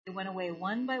went away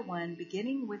one by one,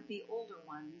 beginning with the older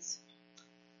ones.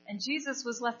 And Jesus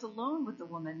was left alone with the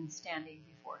woman standing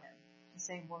before him. The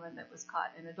same woman that was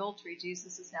caught in adultery,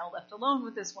 Jesus is now left alone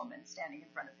with this woman standing in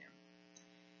front of him.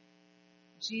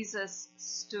 Jesus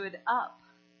stood up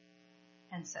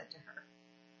and said to her,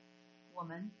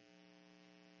 "Woman,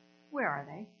 where are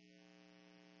they?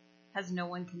 Has no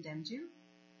one condemned you?"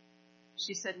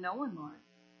 She said, "No one, Lord."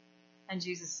 And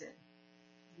Jesus said,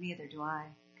 "Neither do I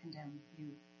condemn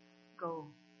you. Go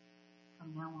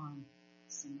from now on,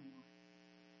 sin no more."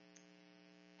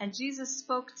 And Jesus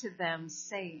spoke to them,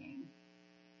 saying,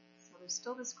 so there's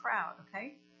still this crowd,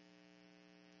 okay?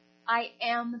 "I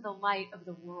am the light of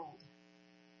the world.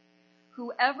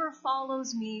 Whoever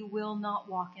follows me will not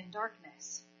walk in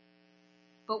darkness,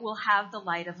 but will have the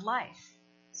light of life."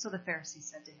 So the Pharisees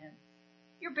said to him,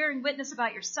 "You're bearing witness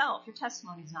about yourself. Your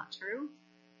testimony is not true."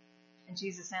 And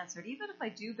Jesus answered, "Even if I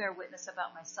do bear witness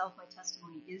about myself, my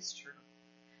testimony is true.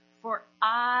 For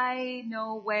I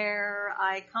know where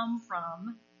I come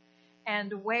from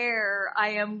and where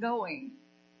I am going.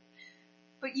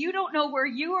 But you don't know where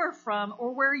you are from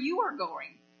or where you are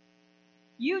going.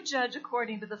 You judge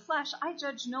according to the flesh. I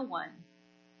judge no one.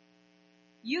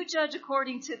 You judge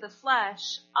according to the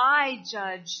flesh. I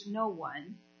judge no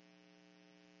one.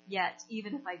 Yet,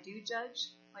 even if I do judge,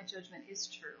 my judgment is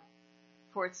true.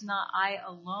 For it's not I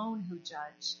alone who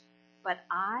judge, but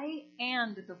I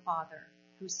and the Father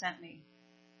who sent me.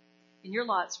 In your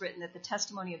law it's written that the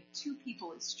testimony of two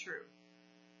people is true.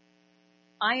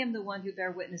 I am the one who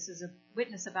bears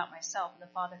witness about myself, and the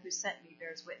Father who sent me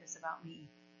bears witness about me."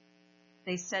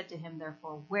 They said to him,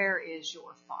 therefore, "Where is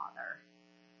your Father?"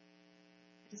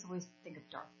 I just always think of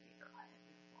Darth Vader. "I am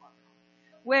your Father."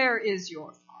 "Where is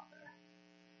your Father?"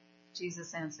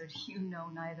 Jesus answered, "You know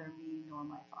neither me nor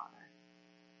my Father.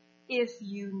 If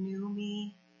you knew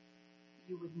me,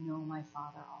 you would know my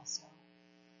Father also."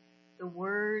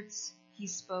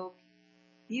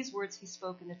 These words he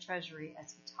spoke in the treasury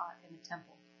as he taught in the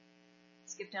temple.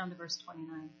 Skip down to verse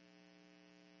 29.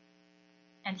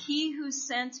 "And he who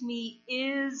sent me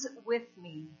is with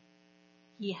me.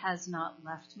 He has not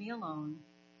left me alone,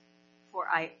 for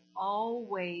I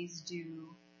always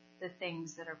do the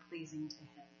things that are pleasing to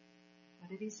him." What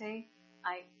did he say?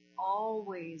 I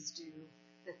always do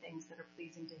the things that are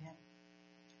pleasing to him.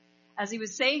 As he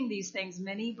was saying these things,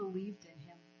 many believed in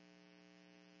him.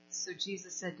 So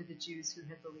Jesus said to the Jews who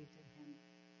had believed in him,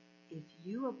 "If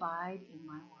you abide in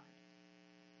my word,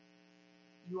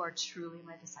 you are truly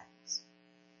my disciples.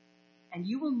 And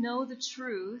you will know the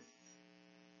truth,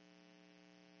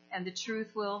 and the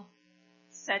truth will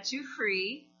set you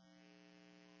free."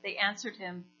 They answered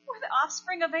him, "We're the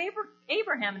offspring of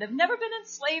Abraham and have never been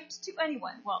enslaved to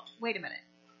anyone." Well, wait a minute.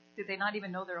 Did they not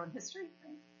even know their own history?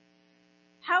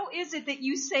 "How is it that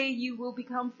you say you will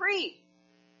become free?"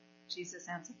 Jesus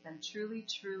answered them, "Truly,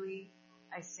 truly,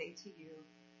 I say to you,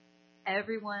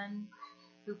 everyone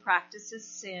who practices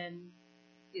sin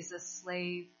is a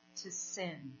slave to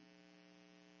sin.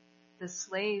 The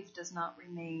slave does not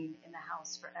remain in the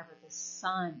house forever. The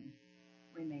Son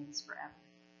remains forever.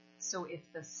 So if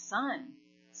the Son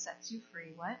sets you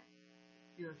free, what?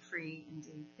 You are free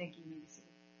indeed." Thank you, Macy.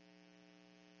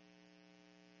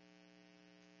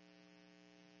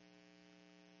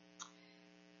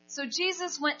 So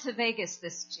Jesus went to Vegas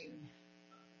this June.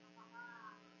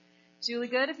 Julie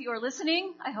Good, if you are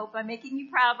listening, I hope I'm making you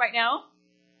proud right now.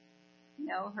 You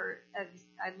know,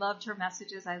 I loved her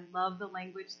messages. I love the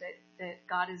language that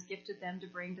God has gifted them to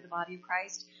bring to the body of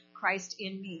Christ. Christ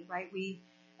in me, right? We,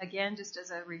 again, just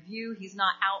as a review, he's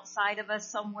not outside of us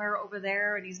somewhere over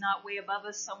there, and he's not way above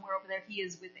us somewhere over there. He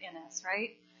is within us,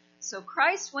 right? So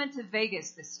Christ went to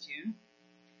Vegas this June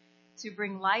to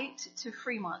bring light to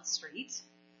Fremont Street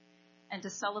and to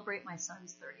celebrate my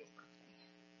son's 30th birthday.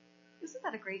 Isn't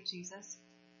that a great Jesus?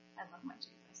 I love my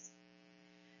Jesus.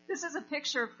 This is a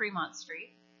picture of Fremont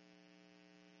Street.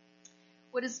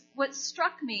 What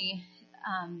struck me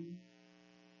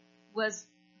was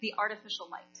the artificial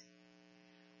light.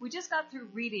 We just got through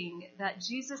reading that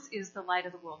Jesus is the light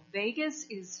of the world. Vegas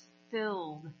is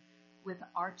filled with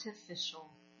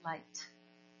artificial light.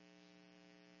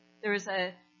 There is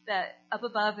up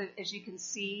above, as you can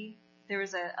see, there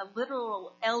is a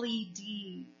literal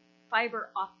LED fiber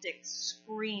optic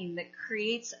screen that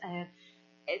creates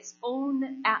its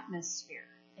own atmosphere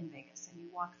in Vegas, and you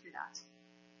walk through that.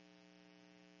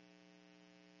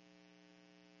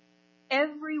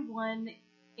 Everyone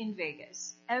in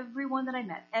Vegas, everyone that I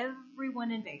met,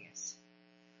 everyone in Vegas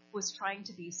was trying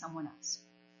to be someone else.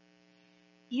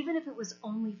 Even if it was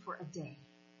only for a day,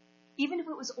 even if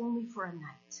it was only for a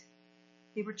night,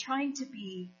 they were trying to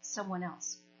be someone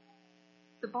else.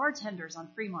 the bartenders on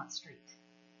Fremont Street.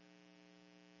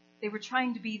 They were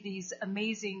trying to be these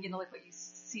amazing, like what you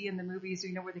see in the movies,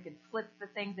 where they could flip the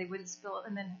things, they wouldn't spill it,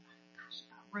 and then, gosh, it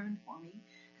got ruined for me.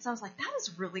 Because I was like, that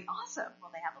is really awesome.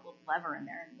 Well, they have a little lever in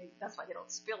there, and that's why they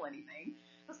don't spill anything.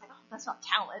 I was like, oh, that's not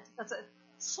talent. That's a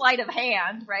sleight of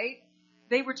hand, right?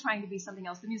 They were trying to be something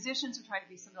else. The musicians were trying to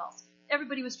be something else.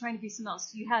 Everybody was trying to be something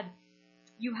else. You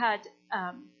had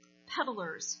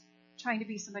peddlers trying to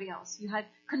be somebody else. You had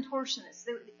contortionists.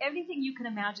 Everything you can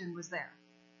imagine was there,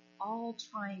 all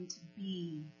trying to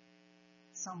be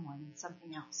someone,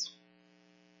 something else.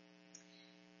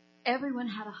 Everyone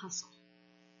had a hustle.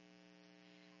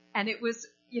 And it was,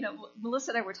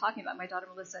 Melissa and I were talking about, my daughter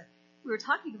Melissa, we were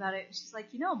talking about it, and she's like,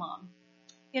 Mom,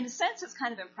 in a sense it's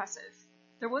kind of impressive.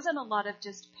 There wasn't a lot of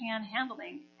just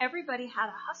panhandling. Everybody had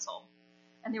a hustle.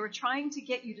 And they were trying to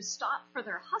get you to stop for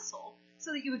their hustle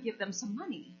so that you would give them some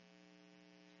money.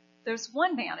 There's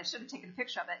one man, I should have taken a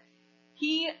picture of it.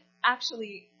 He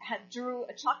actually drew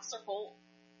a chalk circle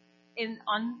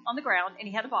on the ground, and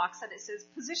he had a box and it says,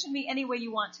 position me any way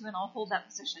you want to, and I'll hold that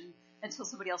position until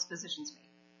somebody else positions me.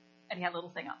 And he had a little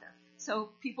thing out there. So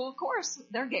people, of course,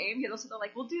 they're game, so they're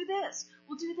like, we'll do this,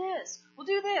 we'll do this, we'll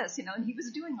do this, and he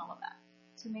was doing all of that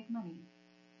to make money,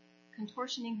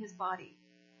 contortioning his body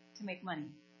to make money.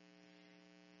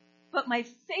 But my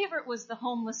favorite was the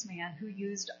homeless man who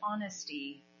used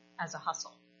honesty as a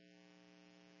hustle.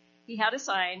 He had a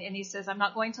sign, and he says, I'm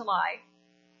not going to lie.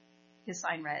 His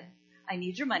sign read, I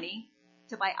need your money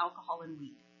to buy alcohol and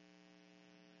weed.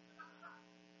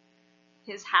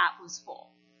 His hat was full.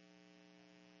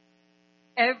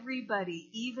 Everybody,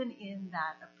 even in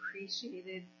that,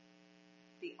 appreciated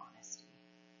the honesty.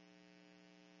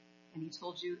 And he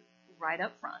told you right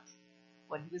up front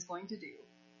what he was going to do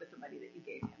with the money that you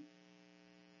gave him.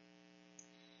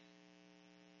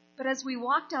 But as we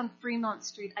walked down Fremont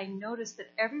Street, I noticed that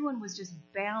everyone was just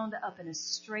bound up in a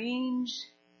strange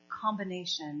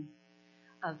combination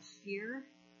of fear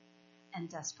and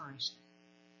desperation.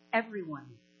 Everyone,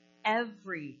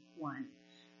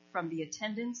 from the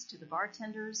attendants to the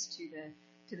bartenders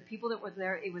to the people that were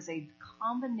there, it was a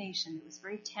combination that was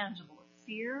very tangible of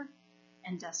fear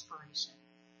and desperation.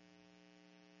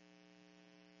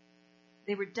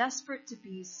 They were desperate to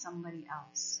be somebody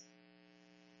else.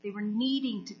 They were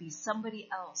needing to be somebody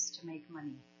else to make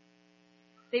money.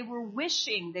 They were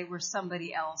wishing they were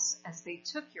somebody else as they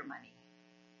took your money.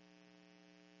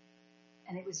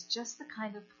 And it was just the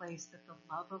kind of place that the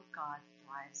love of God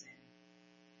thrives in.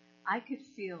 I could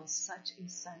feel such a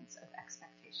sense of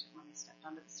expectation when I stepped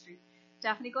onto the street.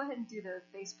 Daphne, go ahead and do the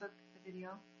Facebook video.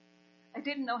 I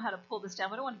didn't know how to pull this down,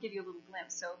 but I want to give you a little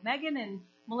glimpse. So Megan and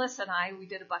Melissa and I, we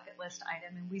did a bucket list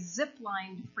item, and we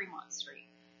zip-lined Fremont Street.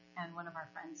 And one of our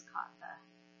friends caught the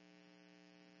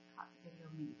video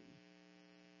maybe.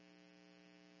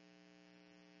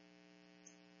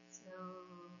 So,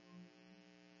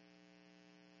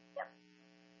 yep.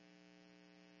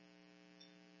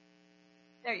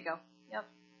 There you go. Yep.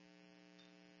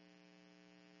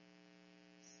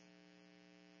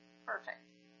 Perfect.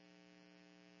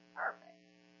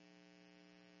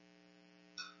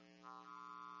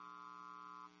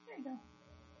 There you go.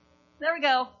 There we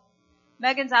go.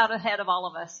 Megan's out ahead of all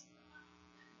of us.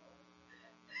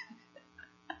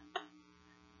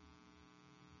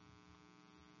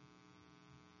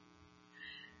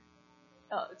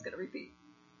 Oh, it's going to repeat.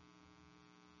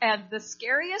 And the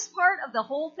scariest part of the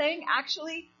whole thing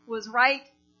actually was right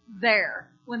there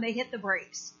when they hit the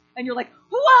brakes. And you're like,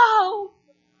 whoa!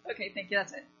 Okay, thank you,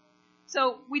 that's it.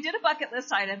 So we did a bucket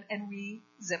list item and we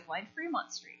ziplined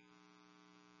Fremont Street.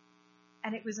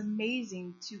 And it was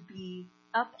amazing to be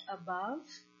up above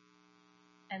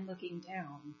and looking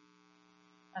down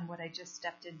on what I just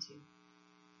stepped into.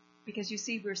 Because you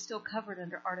see, we're still covered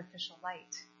under artificial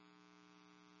light.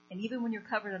 And even when you're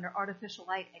covered under artificial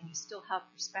light and you still have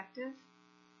perspective,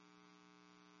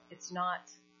 it's not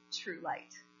true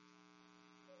light.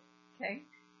 Okay?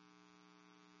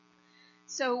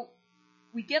 So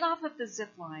we get off of the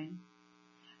zip line,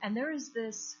 and there is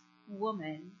this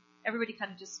woman. Everybody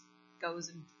kind of just goes,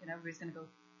 and everybody's going to go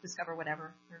discover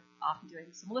whatever they're off and doing.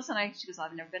 So Melissa and I, she goes,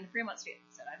 I've never been to Fremont Street.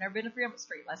 I said, I've never been to Fremont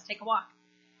Street. Let's take a walk.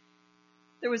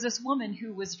 There was this woman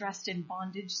who was dressed in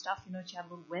bondage stuff. She had a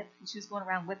little whip, and she was going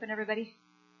around whipping everybody.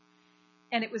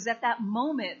 And it was at that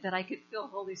moment that I could feel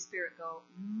Holy Spirit go,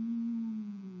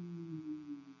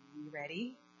 you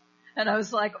ready? And I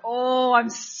was like, oh,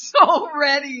 I'm so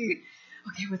ready.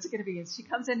 Okay, what's it going to be? And she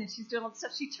comes in, and she's doing all this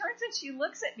stuff. She turns and she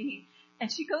looks at me,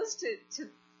 and she goes to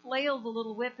flail the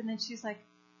little whip, and then she's like,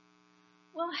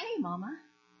 well, hey, Mama.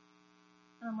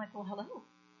 And I'm like, well, hello.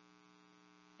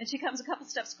 And she comes a couple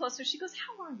steps closer. She goes,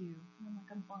 how are you? And I'm like,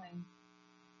 I'm fine.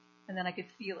 And then I could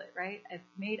feel it, right? I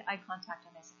made eye contact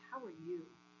and I said, how are you?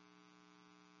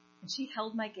 And she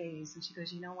held my gaze and she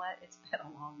goes, you know what? It's been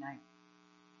a long night.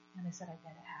 And I said, I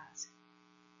bet it has.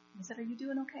 And I said, are you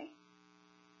doing okay?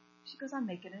 She goes, I'm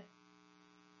making it.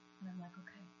 And I'm like,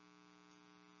 okay.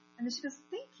 And then she goes,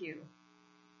 thank you.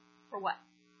 For what?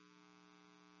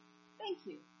 Thank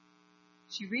you.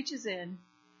 She reaches in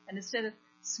and instead of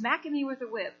smacking me with her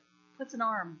whip, puts an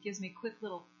arm, gives me a quick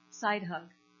little side hug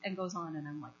and goes on. And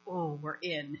I'm like, oh, we're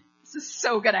in. This is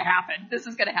so going to happen. This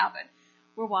is going to happen.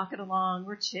 We're walking along.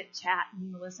 We're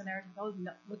chit-chatting. Melissa and I are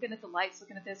looking at the lights,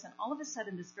 looking at this. And all of a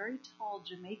sudden, this very tall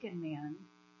Jamaican man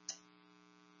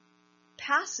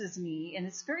passes me. And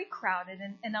it's very crowded.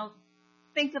 And I'll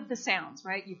think of the sounds,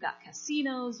 right? You've got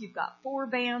casinos. You've got 4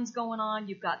 bands going on.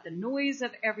 You've got the noise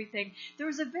of everything.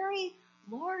 There's a very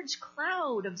large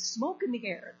cloud of smoke in the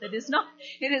air that is not,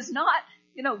 it is not,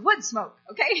 wood smoke,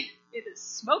 okay? It is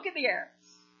smoke in the air.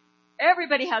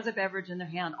 Everybody has a beverage in their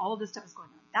hand. All of this stuff is going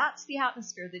on. That's the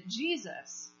atmosphere that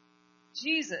Jesus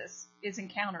is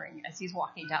encountering as he's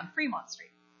walking down Fremont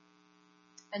Street.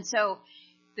 And so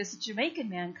this Jamaican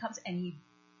man comes and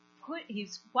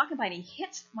he's walking by and he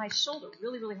hits my shoulder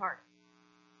really, really hard.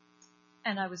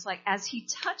 And I was like, as he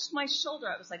touched my shoulder,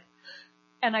 I was like,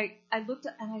 and I looked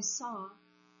up and I saw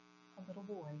a little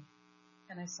boy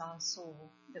and I saw a soul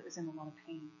that was in a lot of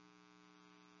pain.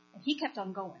 And he kept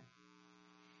on going.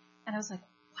 And I was like,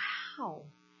 wow.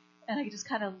 And I just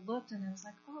kind of looked and I was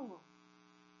like, oh.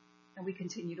 And we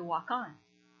continue to walk on.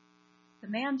 The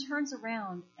man turns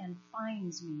around and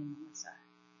finds me and Melissa.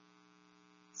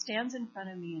 Stands in front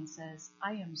of me and says,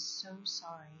 I am so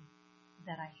sorry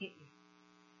that I hit you.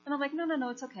 And I'm like, no,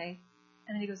 it's okay.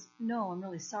 And then he goes, no, I'm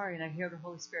really sorry. And I hear the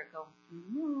Holy Spirit go,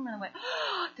 and I went,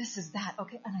 oh, this is that.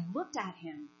 Okay. And I looked at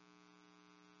him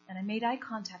and I made eye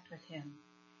contact with him.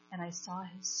 And I saw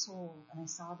his soul, and I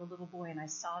saw the little boy, and I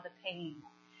saw the pain.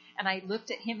 And I looked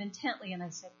at him intently, and I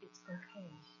said, it's okay.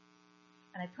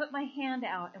 And I put my hand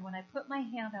out, and when I put my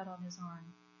hand out on his arm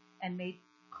and made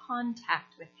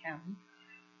contact with him,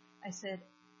 I said,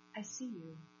 I see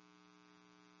you.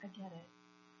 I get it.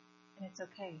 And it's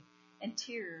okay. And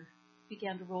tear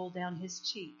began to roll down his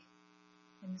cheek.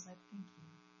 And he's like, thank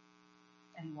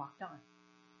you. And he walked on.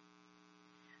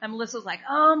 And Melissa was like,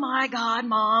 oh my God,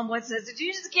 Mom, what's this? Did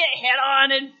you just get hit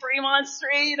on in Fremont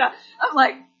Street? I'm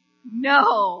like,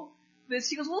 no. But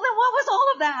she goes, well, then what was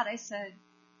all of that? I said,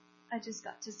 I just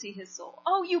got to see his soul.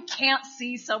 Oh, you can't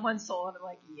see someone's soul. And I'm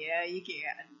like, yeah, you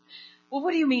can. Well,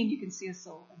 what do you mean you can see a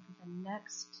soul? And for the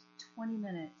next 20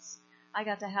 minutes, I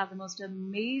got to have the most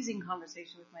amazing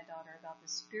conversation with my daughter about the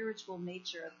spiritual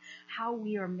nature of how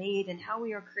we are made and how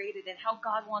we are created and how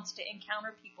God wants to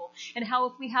encounter people and how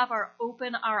if we have our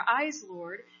eyes,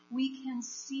 Lord, we can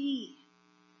see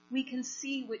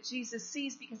what Jesus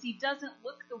sees because he doesn't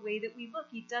look the way that we look.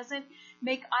 He doesn't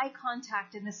make eye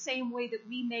contact in the same way that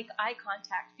we make eye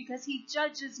contact because he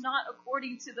judges not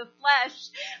according to the flesh,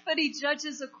 but he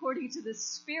judges according to the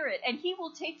Spirit. And he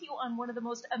will take you on one of the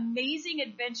most amazing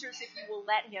adventures if you will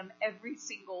let him every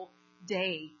single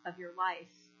day of your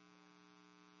life.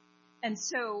 And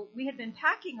so we had been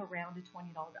packing around a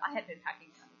 $20 bill. I had been packing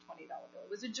around a $20 bill. It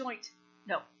was a joint.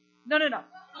 No. It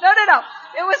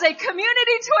was a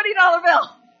community $20 bill.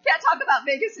 Can't talk about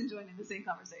Vegas and join in the same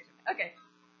conversation. Okay.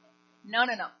 No.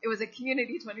 It was a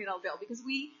community $20 bill because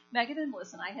Megan and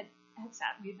Melissa and I had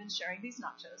sat, we had been sharing these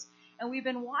nachos, and we've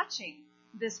been watching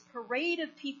this parade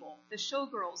of people, the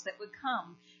showgirls that would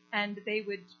come, and we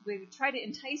would try to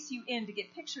entice you in to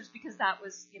get pictures because that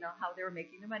was, how they were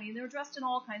making their money, and they were dressed in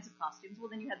all kinds of costumes. Well,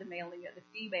 then you had the male and you had the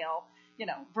female,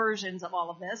 versions of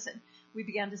all of this, and we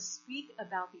began to speak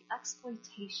about the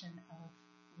exploitation of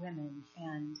women,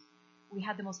 and we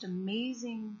had the most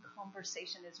amazing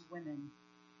conversation as women.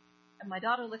 And my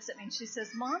daughter looks at me and she says,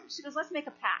 Mom, she goes, let's make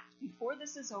a pact before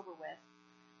this is over with.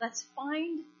 Let's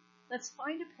find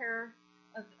a pair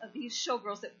of these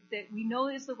showgirls that we know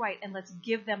is the right, and let's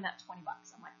give them that $20.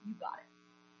 I'm like, you got it.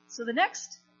 So the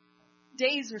next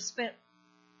days are spent,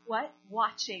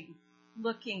 watching,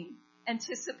 looking,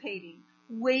 anticipating,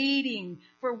 waiting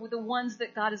for the ones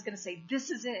that God is going to say,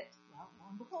 this is it. Well, lo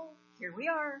and behold, here we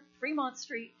are, Fremont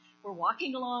Street. We're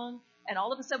walking along, and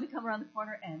all of a sudden we come around the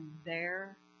corner, and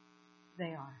there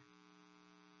they are.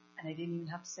 And I didn't even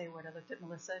have to say a word. I looked at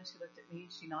Melissa, and she looked at me.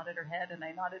 She nodded her head, and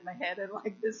I nodded my head, and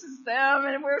like, this is them.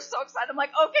 And we're so excited. I'm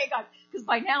like, okay, God, because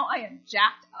by now I am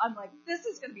jacked. I'm like, this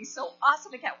is going to be so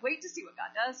awesome. I can't wait to see what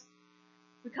God does.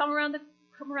 We come around the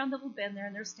little bend there,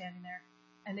 and they're standing there.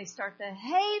 And they start the,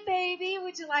 hey, baby,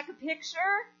 would you like a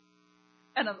picture?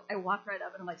 And I walk right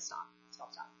up, and I'm like, stop.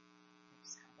 stop. He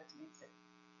just kind of looked at me and said,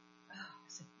 oh, I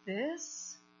said,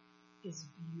 this is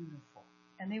beautiful.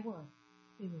 And they were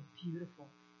beautiful.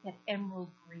 They had emerald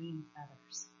green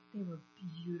feathers. They were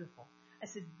beautiful. I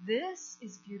said, this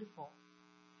is beautiful.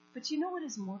 But you know what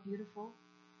is more beautiful?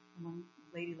 And one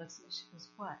lady looks at me, she goes,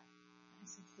 what? I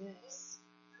said, this.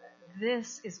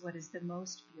 This is what is the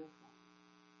most beautiful.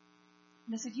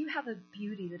 And I said, you have a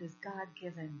beauty that is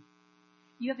God-given.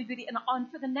 You have a beauty. And on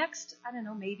for the next, I don't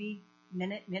know, maybe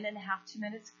minute and a half, 2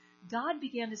 minutes, God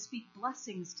began to speak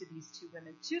blessings to these two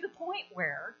women, to the point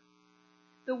where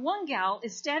the one gal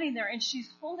is standing there and she's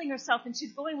holding herself and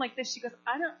she's going like this. She goes,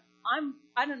 I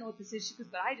don't know what this is. She goes,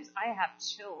 but I have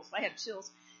chills. I have chills.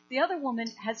 The other woman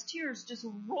has tears just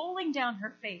rolling down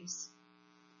her face.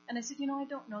 And I said, I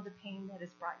don't know the pain that has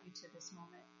brought you to this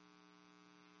moment.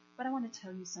 But I want to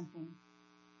tell you something.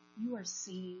 You are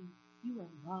seen. You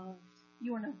are loved.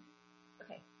 You are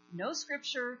no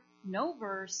scripture, no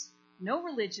verse, no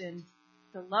religion,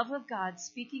 the love of God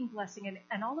speaking blessing.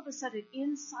 And all of a sudden,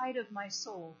 inside of my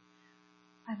soul,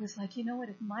 I was like, you know what?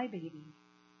 If my baby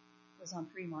was on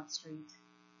Fremont Street,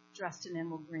 dressed in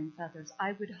emerald green feathers,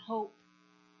 I would hope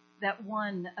that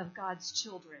one of God's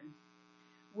children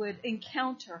would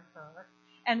encounter her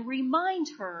and remind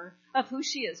her of who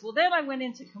she is. Well, then I went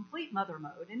into complete mother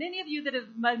mode. And any of you that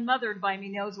have been mothered by me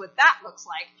knows what that looks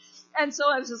like. And so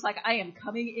I was just like, I am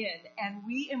coming in. And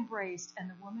we embraced, and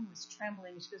the woman was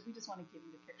trembling. She goes, we just want to give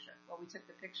you the picture. Well, we took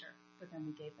the picture, but then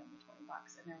we gave them the $20.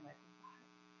 And they're like, what?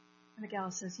 And the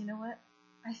gal says, you know what?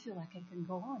 I feel like I can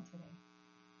go on today.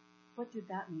 What did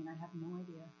that mean? I have no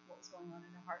idea what was going on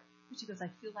in her heart. But she goes, I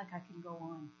feel like I can go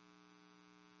on.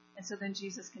 And so then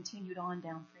Jesus continued on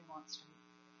down Fremont Street.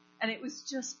 And it was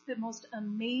just the most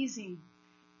amazing,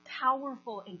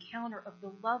 powerful encounter of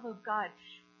the love of God.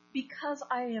 Because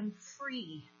I am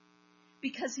free,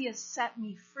 because he has set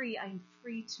me free, I am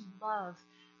free to love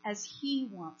as he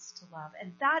wants to love.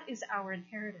 And that is our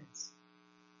inheritance.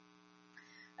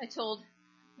 I told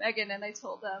Megan and I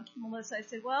told Melissa, I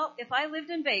said, well, if I lived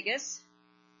in Vegas,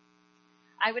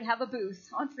 I would have a booth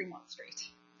on Fremont Street.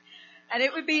 And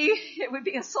it would be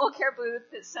a soul care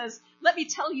booth that says, let me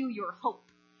tell you your hope.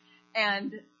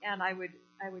 And I would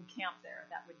camp there.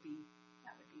 That would be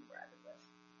where I would live.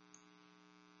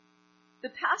 The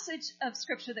passage of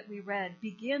scripture that we read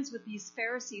begins with these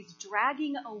Pharisees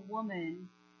dragging a woman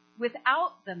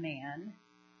without the man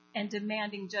and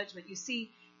demanding judgment. You see,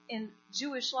 in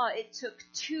Jewish law, it took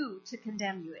two to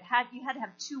condemn you. You had to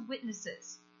have two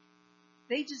witnesses.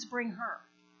 They just bring her.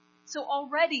 So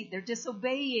already they're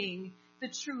disobeying the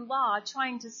true law,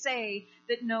 trying to say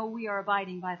that no, we are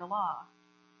abiding by the law.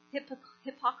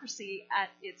 Hypocrisy at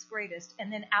its greatest,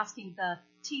 and then asking the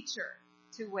teacher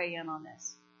to weigh in on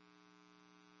this.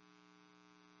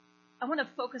 I want to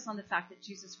focus on the fact that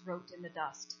Jesus wrote in the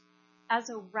dust. As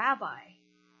a rabbi,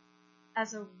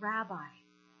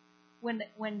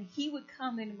 when he would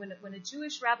come in, when a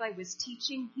Jewish rabbi was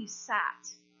teaching, he sat.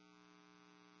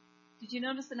 Did you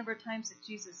notice the number of times that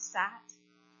Jesus sat?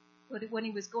 When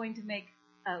he was going to make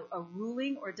a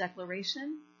ruling or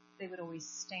declaration, they would always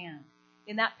stand.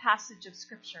 In that passage of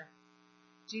scripture,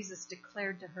 Jesus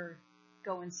declared to her,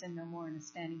 go and sin no more, in a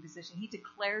standing position. He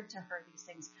declared to her these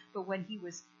things, but when he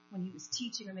was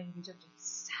teaching or making a judgment, he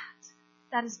sat.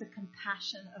 That is the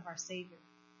compassion of our Savior.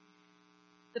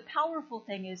 The powerful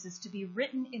thing is to be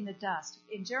written in the dust.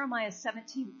 In Jeremiah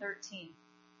 17:13,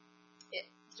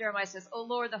 Jeremiah says, O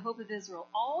Lord, the hope of Israel,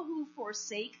 all who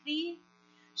forsake thee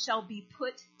shall be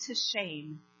put to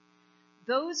shame.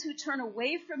 Those who turn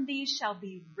away from thee shall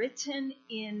be written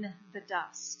in the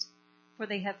dust, for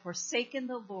they have forsaken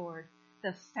the Lord,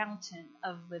 the fountain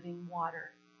of living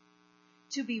water.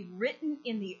 To be written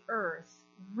in the earth,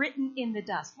 written in the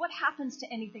dust. What happens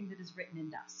to anything that is written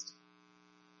in dust?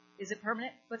 Is it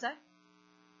permanent? What's that?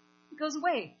 It goes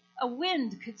away. A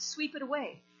wind could sweep it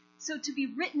away. So to be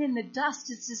written in the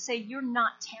dust is to say you're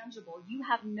not tangible. You're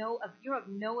of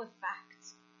no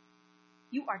effect.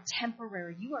 You are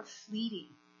temporary. You are fleeting.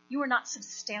 You are not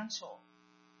substantial.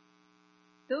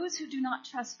 Those who do not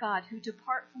trust God, who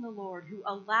depart from the Lord, who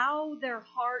allow their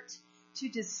heart to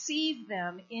deceive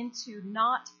them into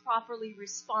not properly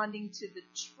responding to the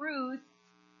truth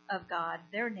of God,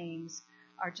 their names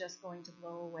are just going to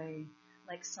blow away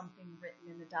like something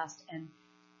written in the dust. And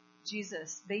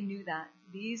Jesus, they knew that.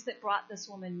 These that brought this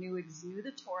woman knew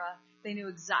the Torah. They knew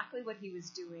exactly what he was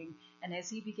doing. And as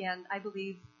he began, I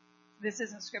believe, this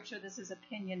isn't scripture, this is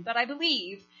opinion, but I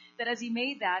believe that as he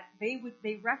made that, they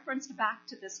referenced back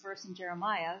to this verse in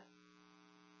Jeremiah,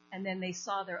 and then they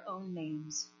saw their own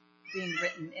names being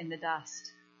written in the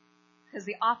dust. Because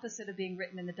the opposite of being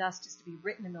written in the dust is to be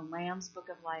written in the Lamb's book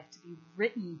of life, to be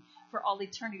written for all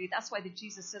eternity. That's why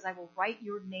Jesus says, I will write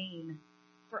your name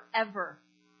forever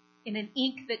in an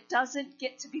ink that doesn't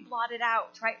get to be blotted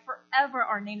out, right? Forever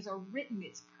our names are written.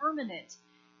 It's permanent.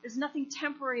 There's nothing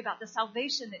temporary about the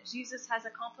salvation that Jesus has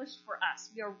accomplished for us.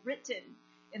 We are written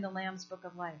in the Lamb's book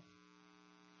of life.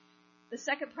 The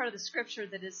second part of the scripture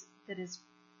that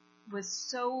was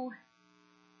so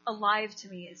alive to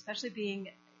me, especially being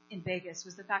in Vegas,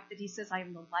 was the fact that he says, I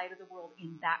am the light of the world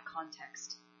in that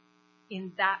context.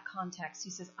 In that context, he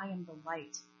says, I am the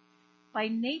light. By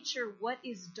nature, what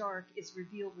is dark is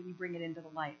revealed when you bring it into the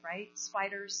light, right?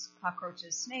 Spiders,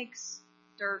 cockroaches, snakes,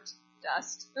 dirt,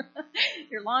 dust,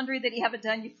 your laundry that you haven't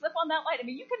done, you flip on that light. I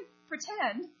mean, you can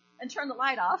pretend and turn the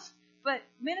light off, but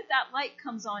the minute that light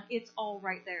comes on, it's all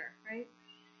right there, right?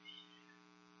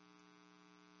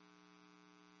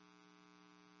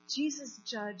 Jesus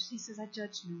judged, he says, I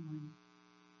judge no one.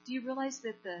 Do you realize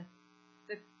that the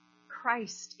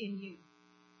Christ in you,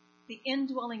 the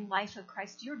indwelling life of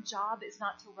Christ, your job is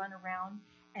not to run around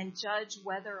and judge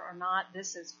whether or not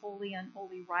this is holy,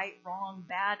 unholy, right, wrong,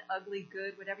 bad, ugly,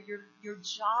 good, whatever. Your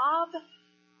job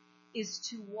is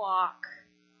to walk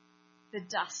the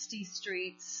dusty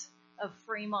streets of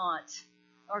Fremont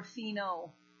or Fino,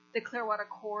 the Clearwater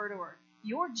Corridor.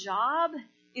 Your job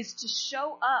is to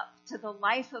show up to the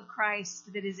life of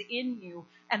Christ that is in you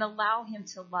and allow him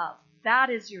to love. That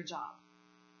is your job.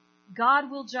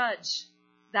 God will judge.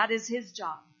 That is his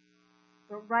job.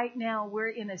 But right now we're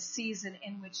in a season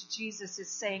in which Jesus is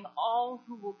saying, all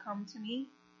who will come to me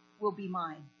will be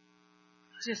mine.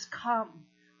 Just come.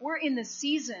 We're in the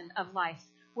season of life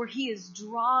where he is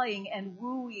drawing and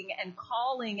wooing and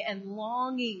calling and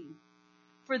longing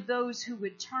for those who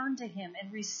would turn to him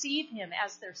and receive him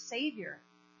as their Savior.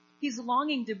 He's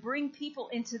longing to bring people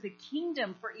into the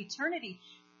kingdom for eternity.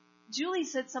 Julie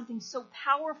said something so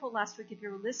powerful last week, if you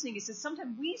were listening. He says,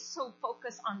 sometimes we so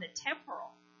focus on the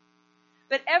temporal.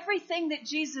 But everything that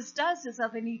Jesus does is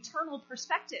of an eternal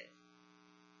perspective.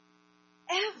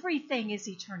 Everything is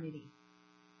eternity.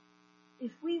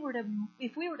 If we were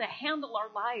to handle our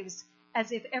lives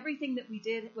as if everything that we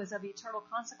did was of eternal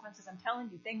consequences, I'm telling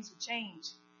you, things would change.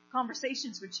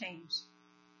 Conversations would change.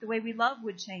 The way we love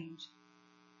would change.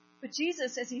 But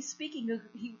Jesus, as he's speaking,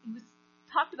 he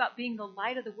talked about being the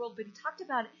light of the world, but he talked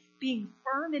about being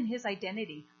firm in his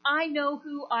identity. I know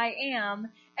who I am,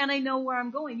 and I know where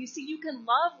I'm going. You see, you can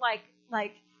love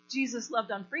like Jesus loved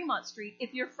on Fremont Street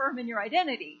if you're firm in your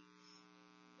identity.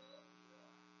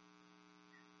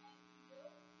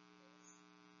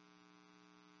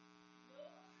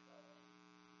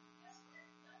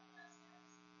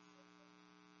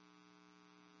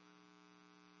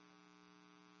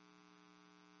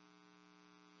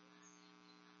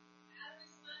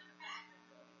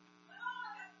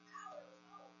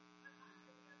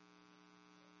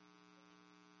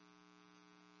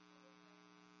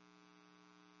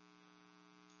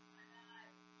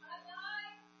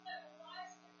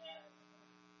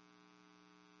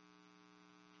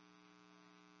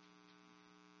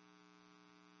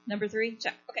 Number 3,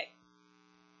 check. Okay.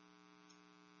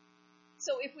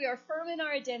 So if we are firm in our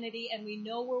identity and we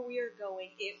know where we are going,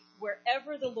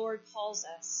 wherever the Lord calls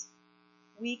us,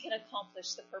 we can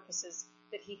accomplish the purposes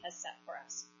that he has set for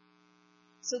us.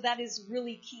 So that is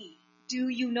really key. Do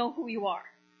you know who you are?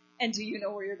 And do you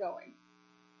know where you're going?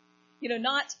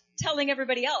 Not telling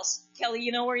everybody else, Kelly,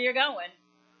 you know where you're going,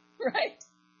 right?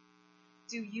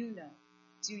 Do you know?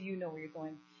 Do you know where you're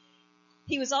going?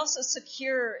 He was also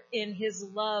secure in his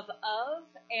love of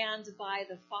and by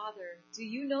the Father. Do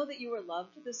you know that you are loved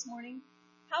this morning?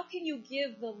 How can you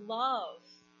give the love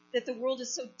that the world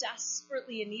is so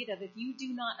desperately in need of if you do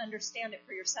not understand it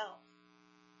for yourself?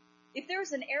 If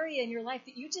there's an area in your life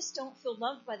that you just don't feel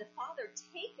loved by the Father,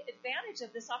 take advantage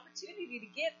of this opportunity to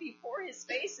get before his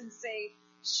face and say,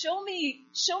 show me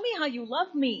how you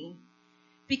love me,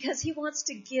 because he wants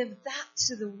to give that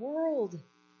to the world.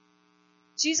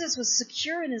 Jesus was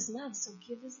secure in his love, so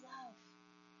give his love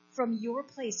from your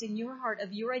place, in your heart,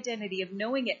 of your identity, of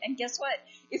knowing it. And guess what?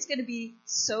 It's going to be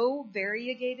so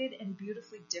variegated and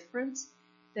beautifully different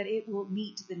that it will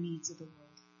meet the needs of the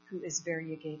world, who is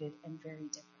variegated and very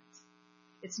different.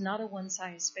 It's not a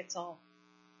one-size-fits-all.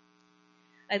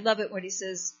 I love it when he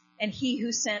says, and he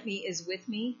who sent me is with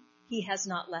me. He has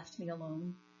not left me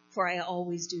alone, for I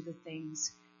always do the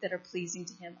things that are pleasing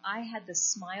to him. I had the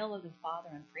smile of the Father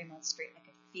on Fremont Street. I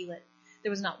could feel it.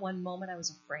 There was not one moment I was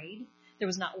afraid. There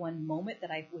was not one moment that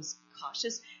I was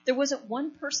cautious. There wasn't one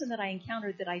person that I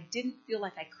encountered that I didn't feel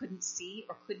like I couldn't see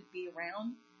or couldn't be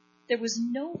around. There was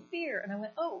no fear. And I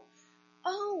went,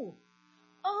 oh,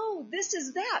 Oh, this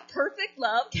is that. Perfect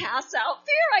love casts out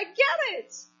fear. I get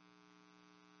it.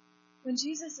 When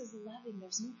Jesus is loving,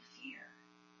 there's no fear.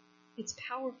 It's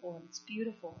powerful and it's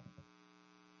beautiful.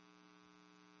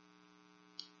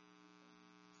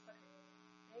 Okay,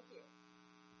 thank you.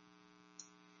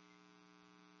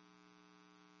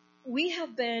 We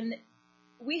have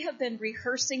been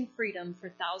rehearsing freedom for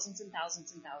thousands and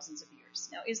thousands and thousands of years.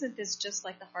 Now, isn't this just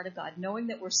like the heart of God, knowing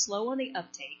that we're slow on the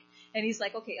uptake? And he's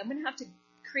like, okay, I'm going to have to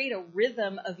create a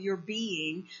rhythm of your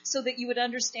being so that you would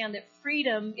understand that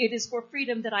freedom, it is for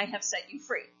freedom that I have set you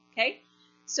free. Okay?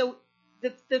 So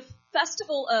the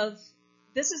festival of,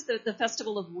 this is the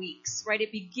festival of weeks, right?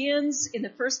 It begins in the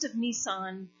first of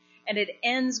Nisan and it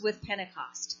ends with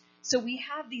Pentecost. So we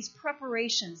have these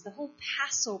preparations, the whole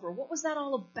Passover. What was that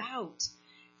all about?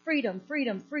 Freedom,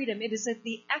 freedom, freedom. It is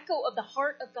the echo of the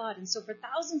heart of God. And so for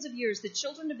thousands of years, the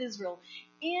children of Israel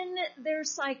in their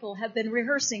cycle have been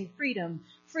rehearsing freedom,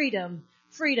 freedom,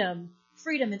 freedom,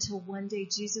 freedom until one day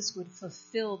Jesus would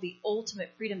fulfill the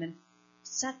ultimate freedom and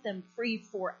set them free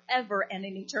forever and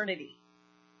in eternity.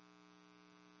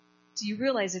 Do you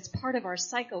realize it's part of our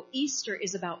cycle? Easter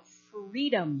is about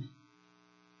freedom.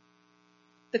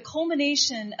 The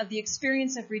culmination of the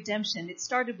experience of redemption, it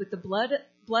started with the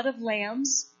blood of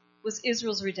lambs was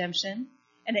Israel's redemption,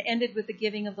 and it ended with the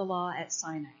giving of the law at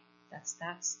Sinai.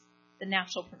 That's the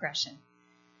natural progression.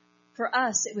 For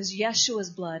us, it was Yeshua's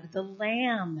blood, the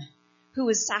lamb who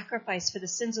was sacrificed for the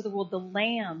sins of the world, the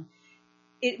lamb.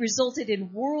 It resulted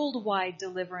in worldwide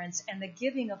deliverance and the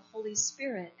giving of Holy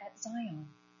Spirit at Zion.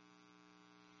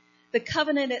 The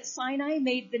covenant at Sinai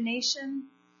made the nation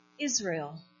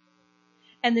Israel.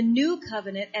 And the new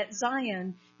covenant at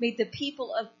Zion made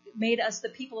us the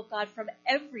people of God from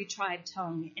every tribe,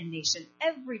 tongue, and nation.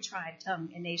 Every tribe, tongue,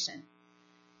 and nation.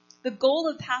 The goal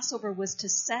of Passover was to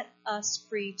set us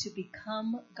free to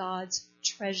become God's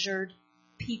treasured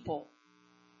people.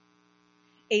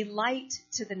 A light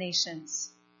to the nations.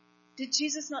 Did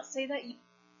Jesus not say that?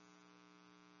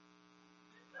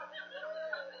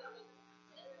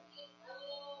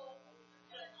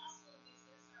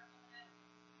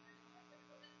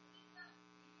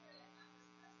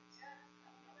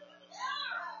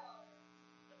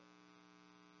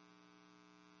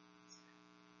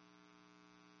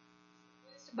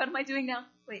 What am I doing now?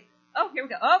 Wait. Oh, here we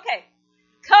go. Okay.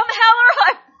 Come hell or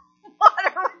high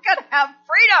water, we're going to have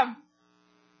freedom.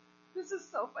 This is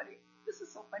so funny. This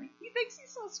is so funny. He thinks he's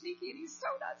so sneaky, and he's so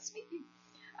not sneaky.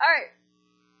 All right.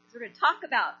 So we're going to talk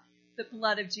about the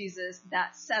blood of Jesus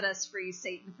that set us free,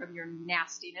 Satan, from your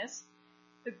nastiness.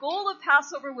 The goal of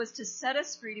Passover was to set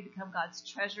us free to become God's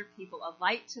treasured people, a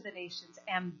light to the nations,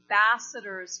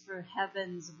 ambassadors for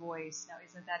heaven's voice. Now,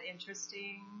 isn't that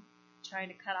interesting? Trying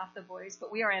to cut off the voice,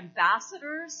 but we are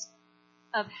ambassadors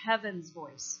of heaven's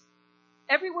voice.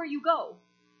 Everywhere you go,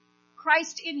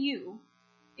 Christ in you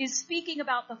is speaking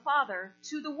about the Father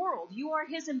to the world. You are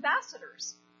his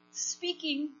ambassadors,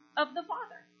 speaking of the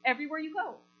Father everywhere you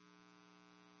go.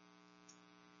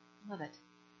 Love it.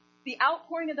 The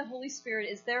outpouring of the Holy Spirit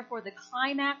is therefore the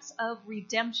climax of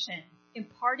redemption,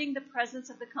 imparting the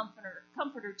presence of the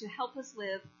Comforter to help us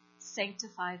live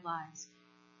sanctified lives.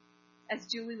 As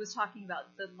Julie was talking about,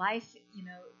 the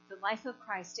life of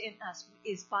Christ in us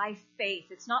is by faith.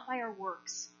 It's not by our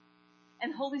works.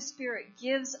 And Holy Spirit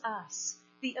gives us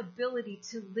the ability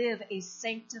to live a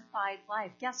sanctified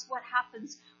life. Guess what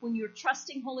happens when you're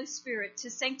trusting Holy Spirit to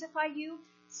sanctify you?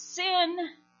 Sin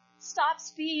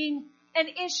stops being an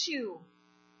issue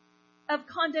of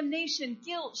condemnation,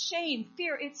 guilt, shame,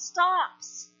 fear. It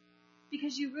stops.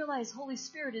 Because you realize Holy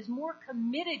Spirit is more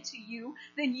committed to you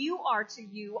than you are to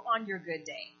you on your good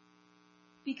day.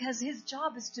 Because his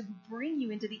job is to bring you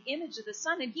into the image of the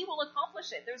Son, and he will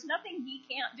accomplish it. There's nothing he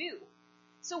can't do.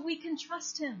 So we can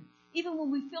trust him. Even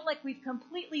when we feel like we've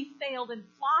completely failed and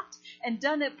flopped and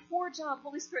done a poor job,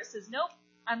 Holy Spirit says, nope,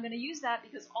 I'm going to use that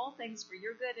because all things for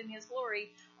your good and his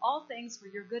glory. All things for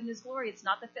your good and his glory. It's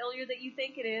not the failure that you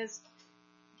think it is.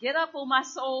 Get up, oh my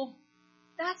soul.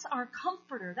 That's our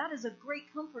comforter. That is a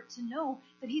great comfort to know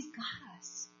that he's got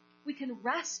us. We can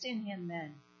rest in him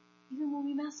then. Even when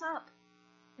we mess up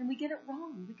and we get it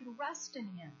wrong, we can rest in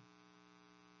him.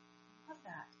 I love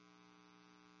that.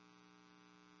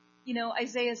 You know,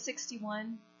 Isaiah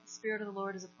 61, the Spirit of the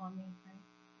Lord is upon me,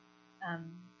 right?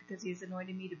 Because he has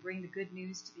anointed me to bring the good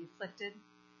news to the afflicted,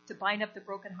 to bind up the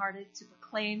brokenhearted, to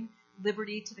proclaim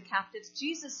liberty to the captives.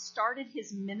 Jesus started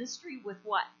his ministry with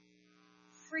what?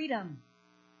 Freedom.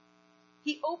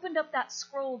 He opened up that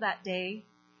scroll that day,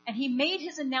 and he made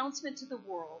his announcement to the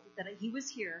world that he was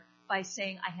here by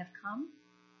saying, I have come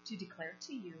to declare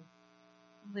to you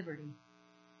liberty.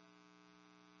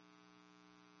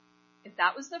 If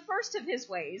that was the first of his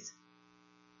ways,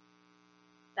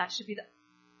 that should be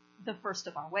the first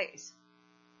of our ways.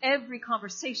 Every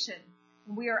conversation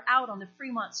when we are out on the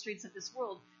Fremont streets of this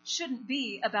world shouldn't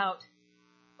be about,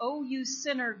 oh, you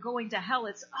sinner going to hell.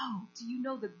 It's, oh, do you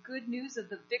know the good news of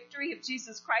the victory of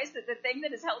Jesus Christ, that the thing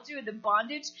that has held you into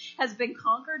bondage has been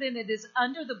conquered and it is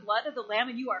under the blood of the Lamb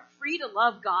and you are free to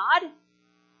love God?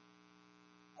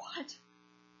 What?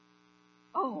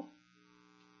 Oh.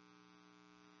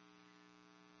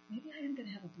 Maybe I am going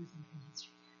to have a booth in Fremont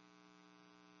Street.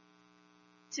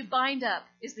 To bind up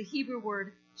is the Hebrew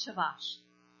word shavash.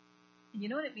 And you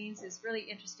know what it means? It's really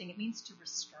interesting. It means to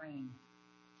restrain.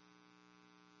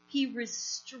 He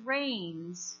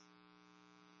restrains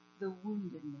the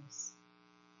woundedness.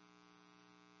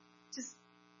 Just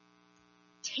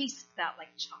taste that like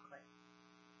chocolate.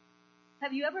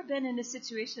 Have you ever been in a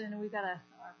situation, and we've got our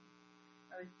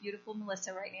beautiful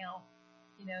Melissa right now,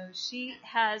 you know, she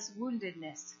has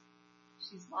woundedness.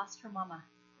 She's lost her mama,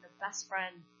 her best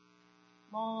friend.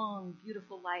 Long,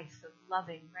 beautiful life of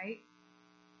loving, right?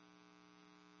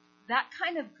 That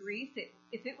kind of grief,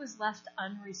 if it was left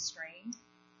unrestrained,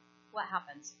 what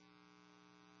happens?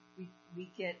 We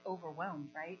get overwhelmed,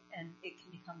 right? And it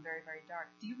can become very, very dark.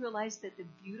 Do you realize that the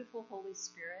beautiful Holy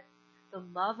Spirit, the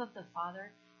love of the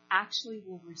Father, actually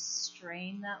will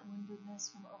restrain that woundedness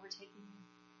from overtaking you?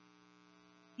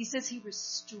 He says he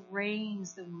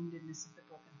restrains the woundedness of the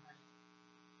brokenhearted.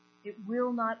 It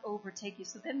will not overtake you.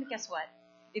 So then guess what?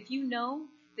 If you know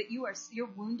that your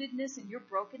woundedness and your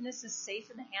brokenness is safe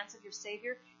in the hands of your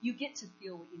Savior, you get to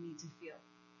feel what you need to feel.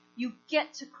 You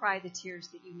get to cry the tears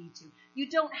that you need to. You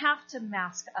don't have to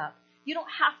mask up. You don't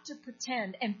have to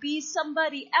pretend and be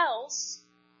somebody else,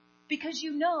 because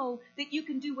you know that you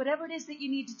can do whatever it is that you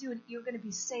need to do and you're going to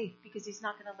be safe because he's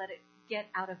not going to let it get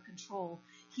out of control.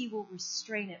 He will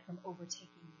restrain it from overtaking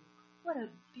you. What a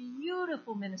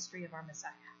beautiful ministry of our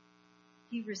Messiah.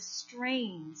 He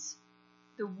restrains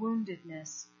the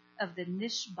woundedness of the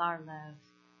Nishbar Lev,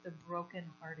 the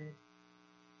brokenhearted.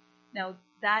 Now,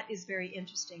 that is very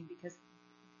interesting because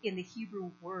in the Hebrew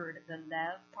word, the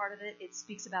lev part of it, it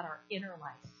speaks about our inner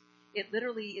life. It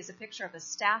literally is a picture of a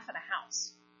staff and a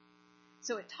house.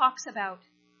 So it talks about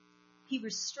he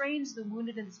restrains the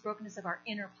wounded and the brokenness of our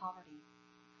inner poverty,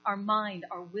 our mind,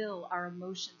 our will, our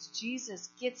emotions. Jesus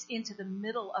gets into the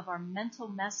middle of our mental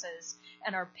messes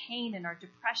and our pain and our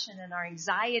depression and our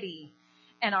anxiety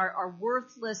and our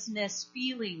worthlessness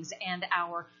feelings and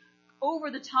our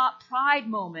over-the-top pride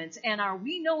moments and our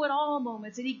we-know-it-all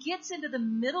moments. And he gets into the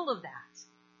middle of that.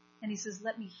 And he says,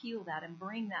 let me heal that and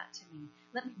bring that to me.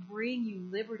 Let me bring you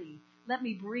liberty. Let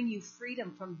me bring you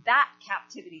freedom from that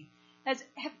captivity. Has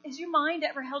your mind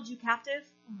ever held you captive?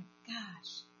 Oh my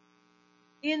gosh.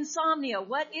 Insomnia,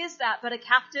 what is that but a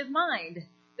captive mind?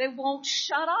 They won't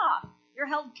shut up. You're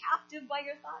held captive by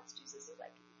your thoughts. Jesus says,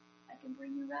 I can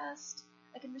bring you rest.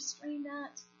 I can restrain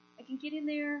that. I can get in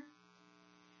there.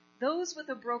 Those with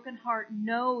a broken heart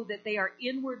know that they are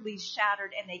inwardly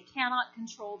shattered and they cannot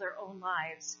control their own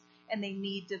lives and they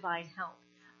need divine help.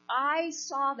 I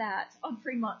saw that on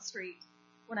Fremont Street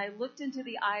when I looked into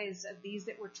the eyes of these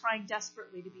that were trying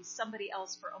desperately to be somebody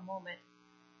else for a moment.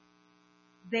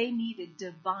 They needed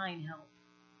divine help.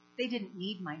 They didn't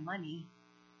need my money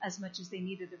as much as they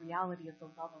needed the reality of the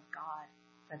love of God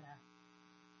for them.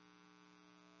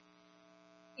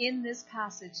 In this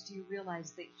passage, do you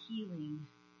realize that healing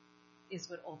is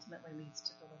what ultimately leads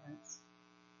to deliverance?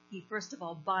 He first of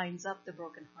all binds up the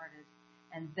brokenhearted,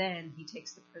 and then he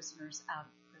takes the prisoners out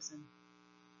of prison.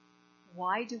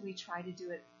 Why do we try to do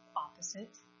it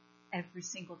opposite every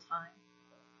single time?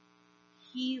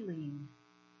 Healing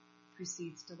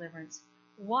precedes deliverance.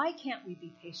 Why can't we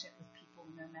be patient with people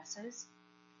in their messes?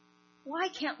 Why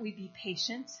can't we be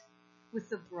patient with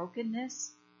the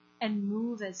brokenness and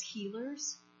move as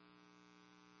healers?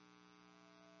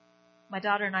 My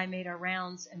daughter and I made our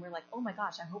rounds, and we're like, oh my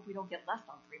gosh, I hope we don't get left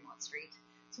on Fremont Street.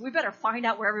 So we better find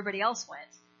out where everybody else went.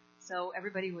 So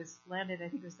everybody was landed, I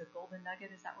think it was the Golden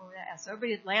Nugget, is that where we're at? So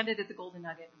everybody had landed at the Golden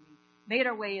Nugget, and we made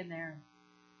our way in there.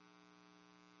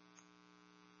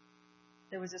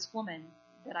 There was this woman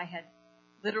that I had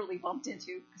literally bumped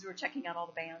into because we were checking out all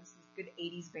the bands. These good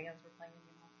 80s bands were playing,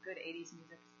 good 80s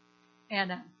music.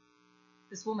 And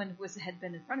this woman had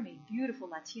been in front of me, beautiful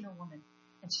Latino woman.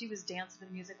 And she was dancing to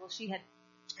the music. Well, she had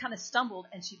kind of stumbled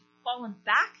and she'd fallen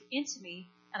back into me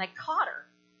and I caught her.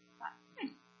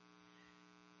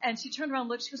 And she turned around and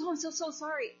looked. She goes, oh, I'm so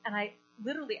sorry. And I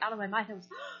literally, out of my mind, I was,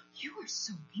 oh, you are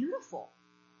so beautiful.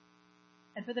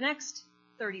 And for the next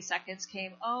 30 seconds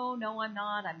came, oh, no, I'm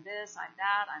not. I'm this, I'm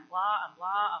that, I'm blah, I'm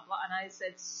blah, I'm blah. And I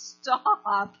said,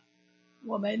 stop,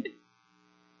 woman.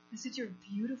 I said, you're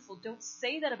beautiful. Don't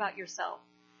say that about yourself.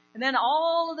 And then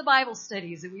all of the Bible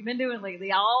studies that we've been doing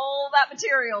lately, all that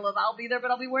material of I'll be there,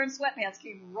 but I'll be wearing sweatpants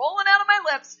came rolling out of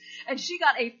my lips. And she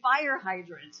got a fire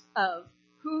hydrant of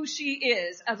who she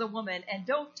is as a woman. And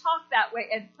don't talk that way.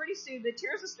 And pretty soon the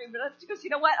tears are streaming up. She goes, you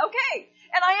know what? Okay.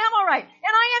 And I am all right. And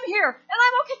I am here. And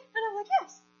I'm okay. And I'm like,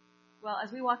 yes. Well,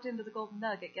 as we walked into the Golden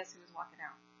Nugget, guess who was walking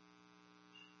out?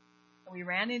 And we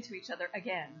ran into each other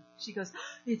again. She goes,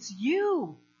 it's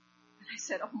you. And I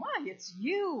said, oh my, it's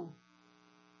you.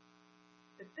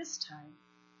 But this time,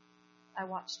 I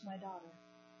watched my daughter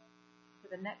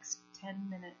for the next 10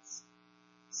 minutes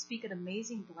speak an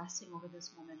amazing blessing over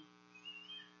this woman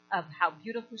of how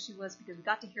beautiful she was, because we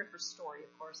got to hear her story,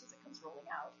 of course, as it comes rolling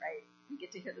out, right? We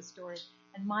get to hear the story.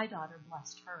 And my daughter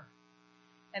blessed her.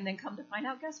 And then come to find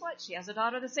out, guess what? She has a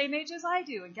daughter the same age as I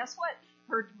do. And guess what?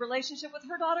 Her relationship with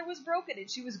her daughter was broken, and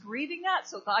she was grieving that.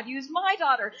 So God used my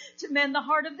daughter to mend the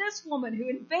heart of this woman who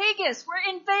in Vegas,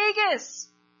 we're in Vegas.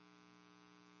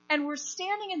 And we're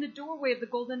standing in the doorway of the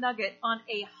Golden Nugget on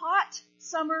a hot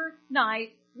summer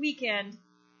night, weekend,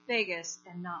 Vegas,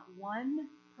 and not one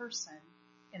person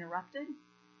interrupted,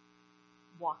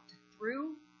 walked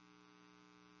through.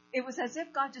 It was as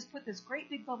if God just put this great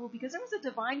big bubble, because there was a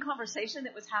divine conversation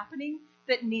that was happening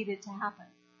that needed to happen.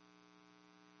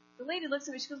 The lady looks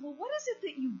at me, she goes, well, what is it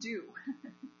that you do?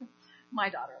 My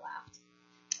daughter laughed.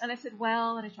 And I said,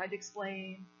 well, and I tried to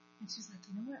explain. And she's like,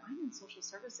 you know what? I'm in social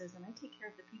services and I take care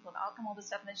of the people and outcome, all this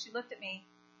stuff. And then she looked at me.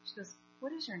 She goes,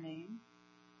 what is your name?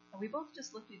 And we both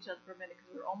just looked at each other for a minute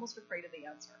because we were almost afraid of the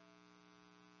answer.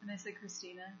 And I said,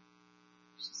 Christina.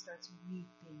 She starts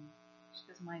weeping. She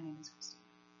goes, my name is Christina.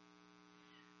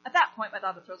 At that point, my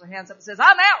daughter throws her hands up and says,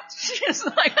 I'm out. She's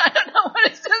like, I don't know what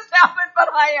has just happened, but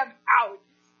I am out.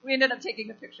 We ended up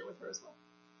taking a picture with her as well.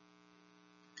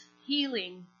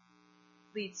 Healing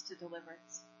leads to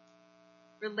deliverance.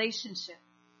 Relationship.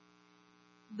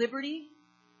 Liberty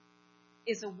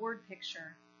is a word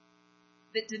picture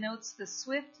that denotes the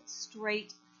swift,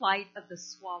 straight flight of the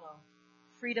swallow,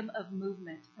 freedom of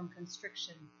movement from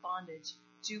constriction, bondage.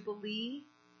 Jubilee,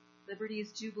 liberty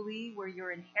is jubilee, where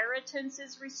your inheritance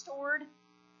is restored.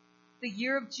 The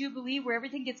year of Jubilee, where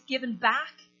everything gets given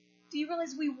back. Do you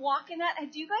realize we walk in that?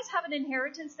 Do you guys have an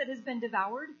inheritance that has been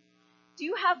devoured? Do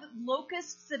you have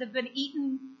locusts that have been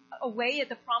eaten away at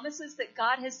the promises that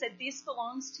God has said, this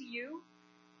belongs to you?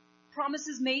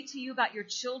 Promises made to you about your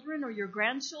children or your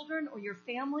grandchildren or your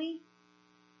family?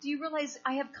 Do you realize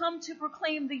I have come to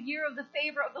proclaim the year of the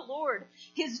favor of the Lord,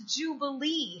 his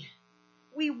Jubilee?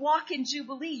 We walk in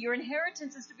Jubilee. Your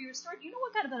inheritance is to be restored. You know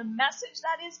what kind of a message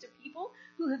that is to people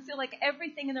who feel like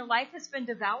everything in their life has been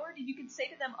devoured? And you can say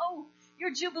to them, oh,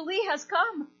 your Jubilee has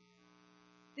come.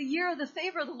 The year of the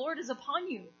favor of the Lord is upon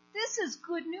you. This is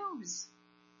good news.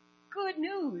 Good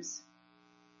news.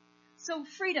 So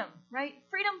freedom, right?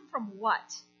 Freedom from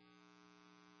what?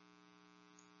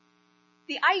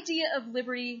 The idea of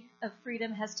liberty, of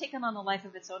freedom, has taken on a life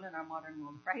of its own in our modern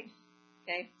world, right?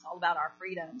 Okay, it's all about our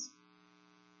freedoms.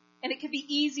 And it can be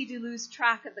easy to lose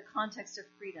track of the context of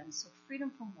freedom. So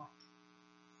freedom from what?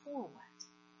 For what?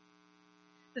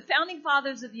 The founding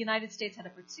fathers of the United States had a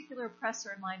particular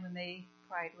oppressor in mind when they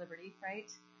cried liberty, right?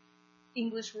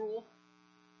 English rule.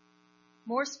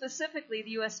 More specifically,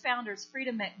 the U.S. founders,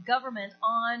 freedom meant government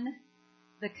on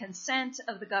the consent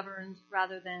of the governed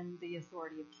rather than the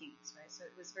authority of kings, right? So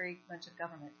it was very much a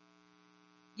government.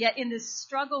 Yet in this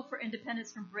struggle for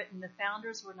independence from Britain, the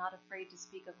founders were not afraid to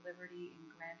speak of liberty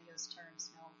in grandiose terms.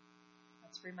 No,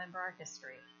 let's remember our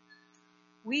history.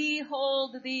 We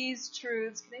hold these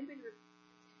truths. Can anybody repeat?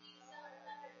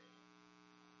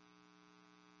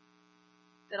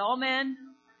 That all men,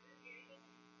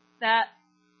 that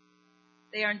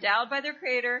they are endowed by their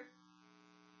Creator,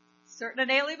 certain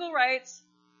inalienable rights,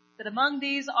 that among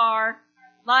these are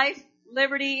life,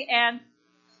 liberty, and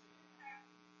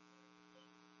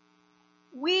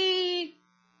we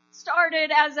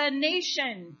started as a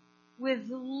nation with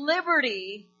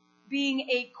liberty being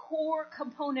a core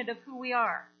component of who we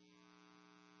are.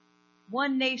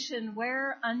 One nation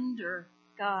where under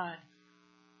God.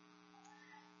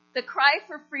 The cry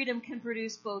for freedom can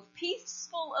produce both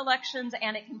peaceful elections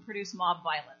and it can produce mob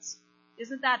violence.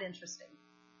 Isn't that interesting?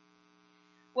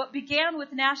 What began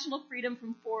with national freedom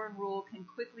from foreign rule can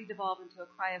quickly devolve into a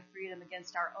cry of freedom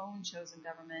against our own chosen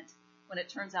government when it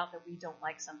turns out that we don't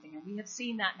like something. And we have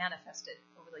seen that manifested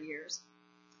over the years.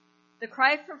 The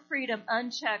cry for freedom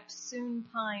unchecked soon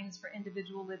pines for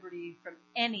individual liberty from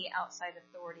any outside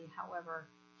authority, however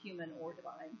human or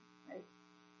divine. Right?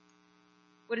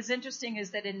 What is interesting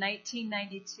is that in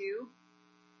 1992,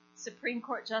 Supreme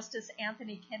Court Justice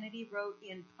Anthony Kennedy wrote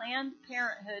in Planned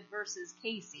Parenthood versus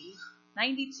Casey,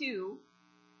 92,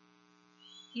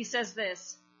 he says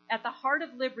this: "At the heart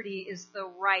of liberty is the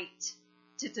right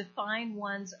to define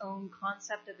one's own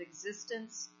concept of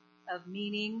existence, of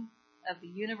meaning, of the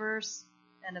universe,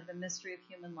 and of the mystery of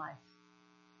human life."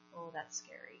 Oh, that's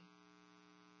scary.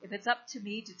 If it's up to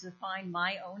me to define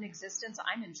my own existence,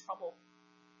 I'm in trouble.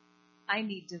 I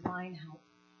need divine help.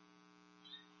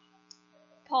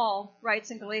 Paul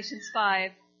writes in Galatians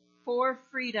 5, "For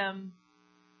freedom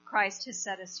Christ has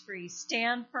set us free.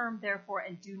 Stand firm, therefore,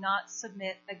 and do not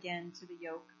submit again to the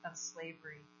yoke of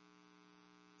slavery."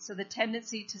 So the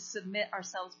tendency to submit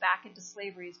ourselves back into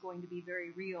slavery is going to be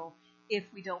very real if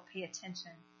we don't pay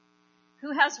attention.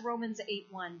 Who has Romans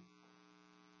 8:1?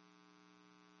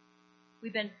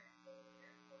 We've been...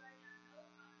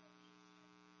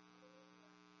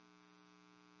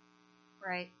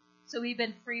 Right. So we've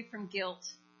been free from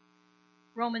guilt.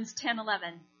 Romans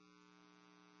 10:11.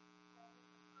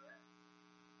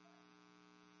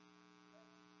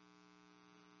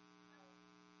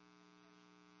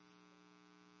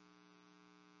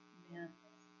 Yeah.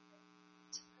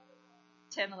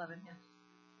 10:11, yeah.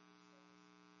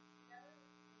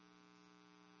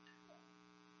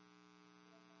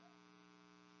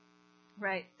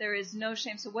 Right. There is no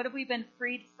shame. So what have we been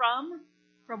freed from?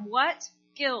 From what?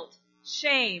 Guilt.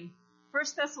 Shame.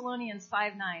 1 Thessalonians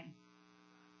 5:9.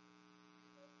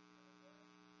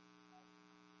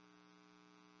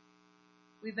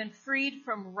 We've been freed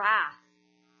from wrath.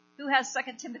 Who has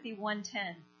 2 Timothy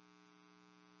 1:10?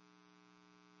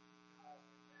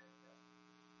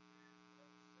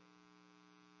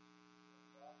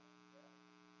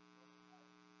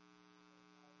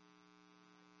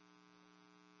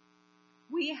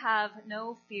 We have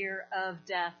no fear of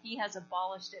death. He has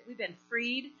abolished it. We've been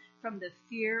freed from the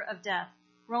fear of death.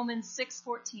 Romans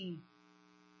 6:14.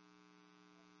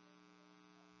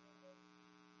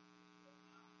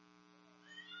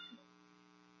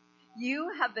 You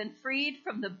have been freed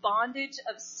from the bondage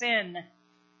of sin.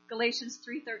 Galatians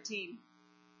 3:13.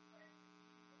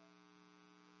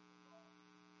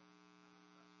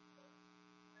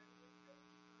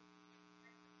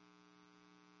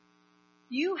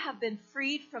 You have been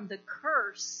freed from the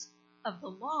curse of the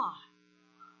law.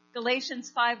 Galatians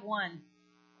 5:1.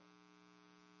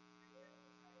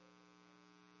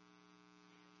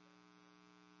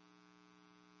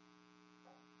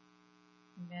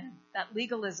 Amen. That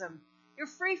legalism. You're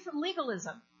free from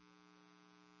legalism.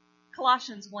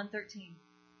 Colossians 1:13.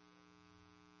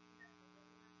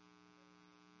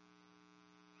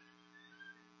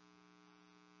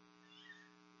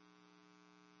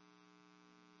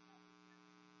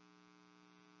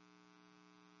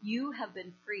 You have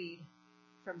been freed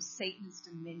from Satan's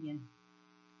dominion.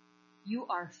 You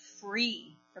are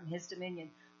free from his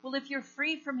dominion. Well, if you're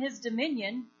free from his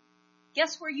dominion,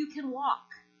 guess where you can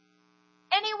walk?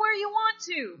 Anywhere you want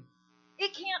to.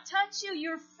 It can't touch you.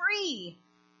 You're free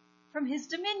from his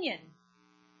dominion.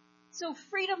 So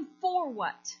freedom for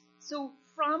what? So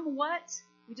from what?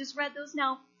 We just read those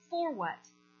now. For what?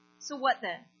 So what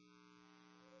then?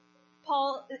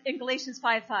 Paul in Galatians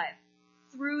 5:5.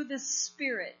 Through the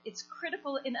Spirit. It's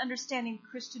critical in understanding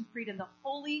Christian freedom. The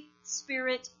Holy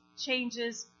Spirit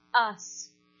changes us.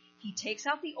 He takes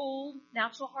out the old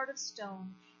natural heart of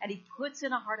stone and he puts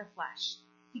in a heart of flesh.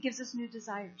 He gives us new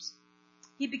desires.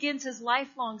 He begins his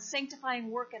lifelong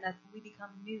sanctifying work in us and we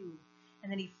become new.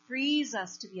 And then he frees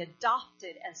us to be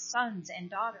adopted as sons and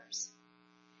daughters.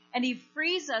 And he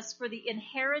frees us for the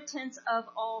inheritance of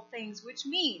all things, which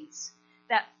means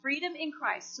that freedom in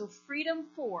Christ, so freedom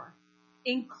for,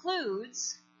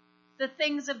 includes the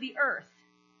things of the earth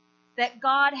that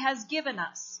God has given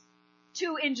us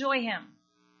to enjoy him.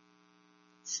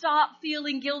 Stop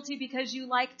feeling guilty because you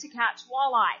like to catch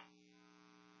walleye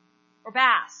or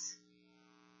bass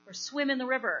or swim in the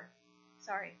river.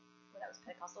 Sorry, that was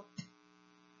Pentecostal.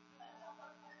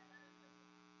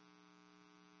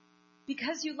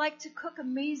 Because you like to cook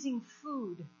amazing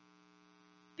food.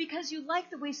 Because you like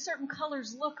the way certain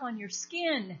colors look on your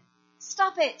skin.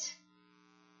 Stop it.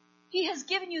 He has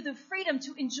given you the freedom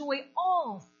to enjoy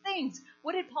all things.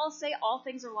 What did Paul say? All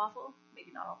things are lawful.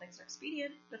 Maybe not all things are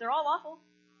expedient, but they're all lawful,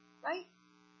 right?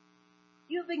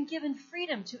 You have been given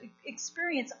freedom to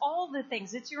experience all the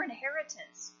things. It's your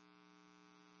inheritance.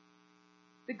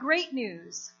 The great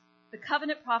news, the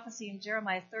covenant prophecy in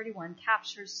Jeremiah 31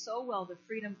 captures so well the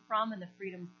freedom from and the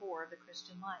freedom for the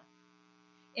Christian life.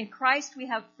 In Christ we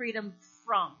have freedom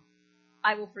from.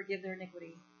 I will forgive their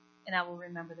iniquity and I will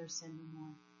remember their sin no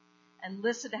more. And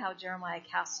listen to how Jeremiah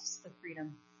casts the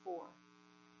freedom for.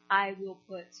 I will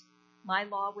put my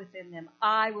law within them.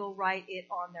 I will write it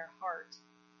on their heart,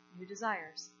 new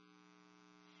desires.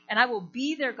 And I will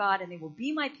be their God, and they will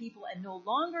be my people, and no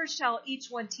longer shall each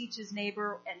one teach his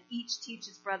neighbor and each teach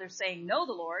his brother, saying, know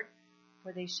the Lord,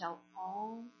 for they shall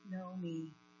all know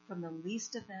me, from the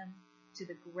least of them to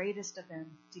the greatest of them,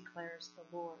 declares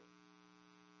the Lord.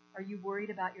 Are you worried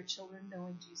about your children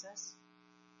knowing Jesus?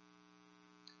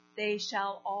 They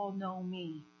shall all know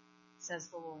me, says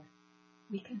the Lord.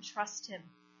 We can trust him.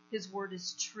 His word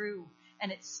is true,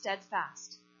 and it's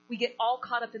steadfast. We get all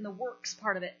caught up in the works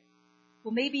part of it.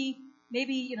 Well, maybe,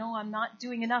 I'm not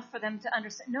doing enough for them to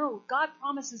understand. No, God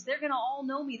promises they're going to all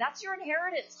know me. That's your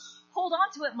inheritance. Hold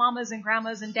on to it, mamas and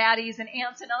grandmas and daddies and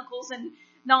aunts and uncles and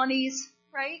nannies,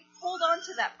 right? Hold on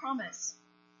to that promise.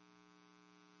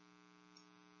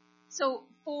 So,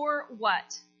 for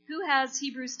what? Who has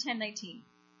Hebrews 10:19?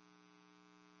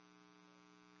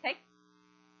 Okay.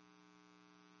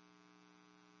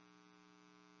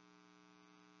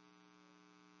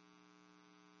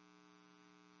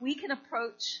 We can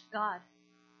approach God.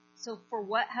 So for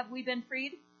what have we been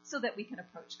freed? So that we can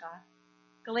approach God.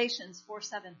 Galatians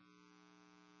 4:7.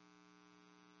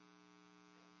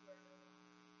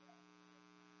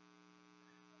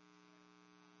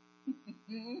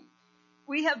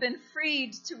 We have been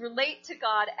freed to relate to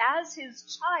God as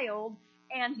his child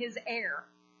and his heir.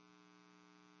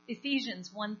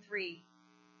 Ephesians 1:3.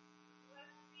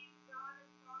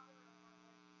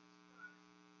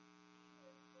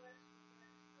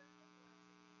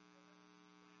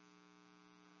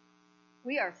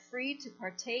 We are free to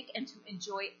partake and to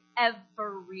enjoy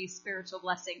every spiritual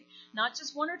blessing. Not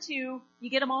just one or two, you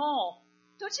get them all.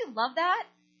 Don't you love that?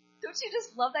 Don't you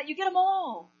just love that? You get them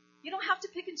all. You don't have to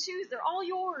pick and choose. They're all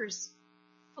yours.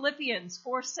 Philippians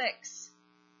 4:6.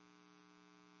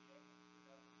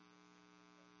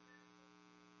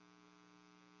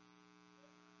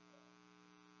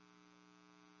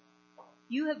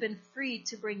 You have been freed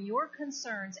to bring your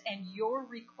concerns and your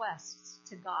requests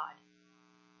to God.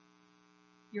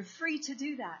 You're free to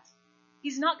do that.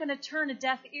 He's not going to turn a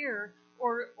deaf ear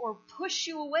or push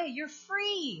you away. You're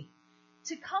free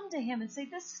to come to him and say,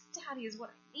 this, Daddy, is what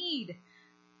I need.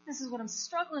 This is what I'm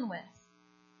struggling with.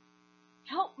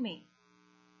 Help me.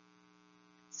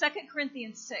 2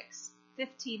 Corinthians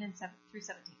 6:15 through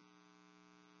 17.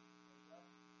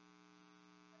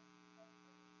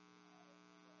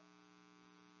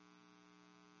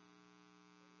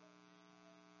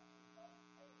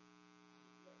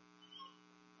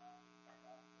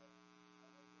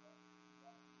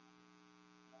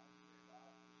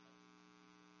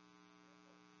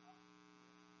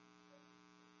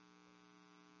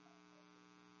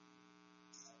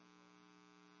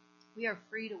 We are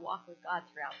free to walk with God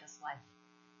throughout this life.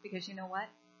 Because you know what?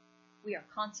 We are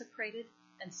consecrated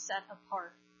and set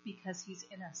apart because he's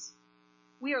in us.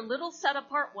 We are little set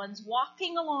apart ones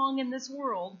walking along in this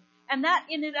world, and that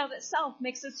in and of itself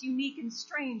makes us unique and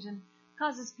strange and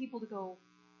causes people to go,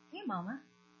 hey, Mama,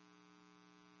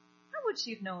 how would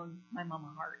she have known my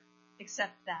mama heart?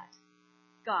 Except that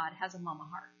God has a mama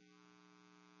heart.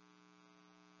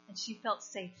 And she felt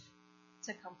safe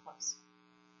to come close.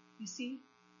 You see?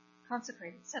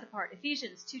 Consecrated, set apart.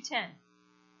 Ephesians 2:10.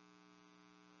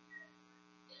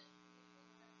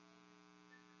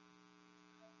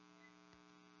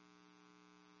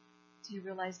 Do you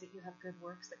realize that you have good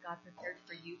works that God prepared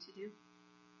for you to do?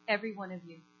 Every one of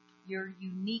you. Your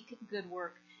unique good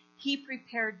work. He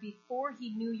prepared before he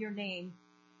knew your name.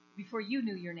 Before you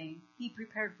knew your name, he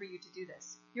prepared for you to do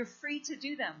this. You're free to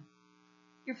do them.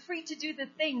 You're free to do the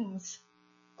things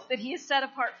that he has set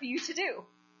apart for you to do.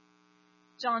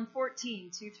 John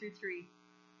 14:2 through 3.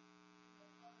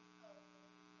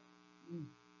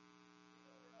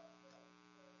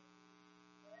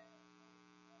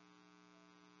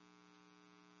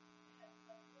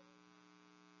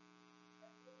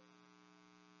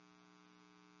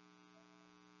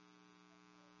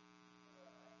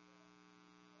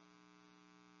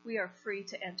 We are free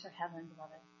to enter heaven,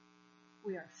 beloved.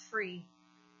 We are free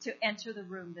to enter the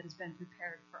room that has been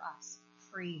prepared for us.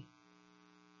 Free.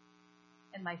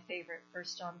 And my favorite,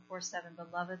 1 John 4:7,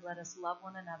 Beloved, let us love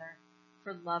one another,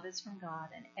 for love is from God,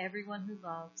 and everyone who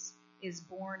loves is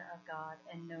born of God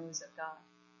and knows of God.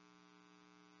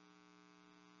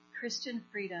 Christian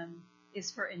freedom is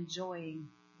for enjoying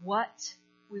what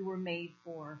we were made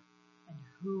for and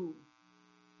who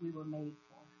we were made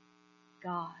for.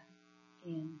 God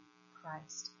in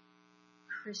Christ.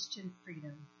 Christian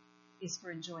freedom is for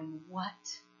enjoying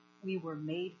what we were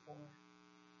made for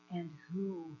and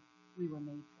who we were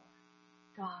made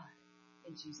for. God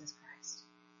in Jesus Christ.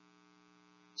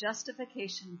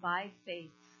 Justification by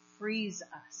faith frees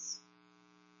us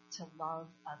to love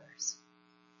others.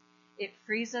 It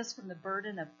frees us from the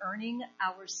burden of earning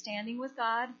our standing with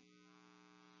God.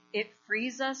 It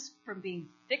frees us from being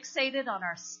fixated on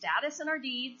our status and our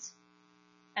deeds.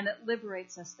 And it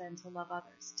liberates us then to love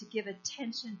others, to give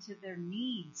attention to their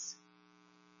needs,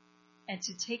 and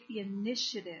to take the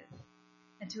initiative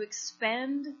and to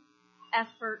expend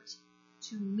effort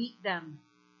to meet them.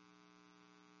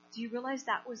 Do you realize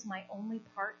that was my only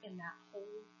part in that whole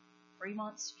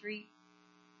Fremont Street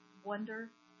wonder?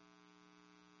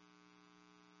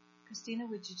 Christina,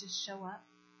 would you just show up?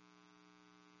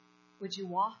 Would you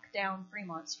walk down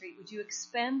Fremont Street? Would you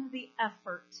expend the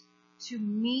effort to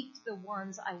meet the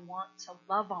ones I want to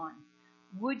love on?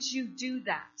 Would you do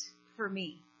that for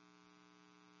me?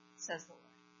 Says the Lord.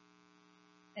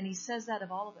 And he says that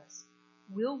of all of us.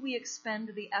 Will we expend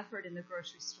the effort in the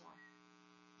grocery store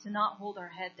to not hold our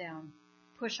head down,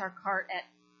 push our cart at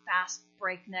fast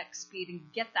breakneck speed and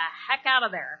get the heck out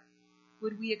of there?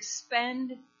 Would we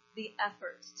expend the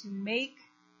effort to make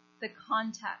the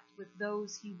contact with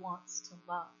those he wants to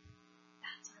love?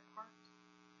 That's our part.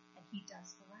 And he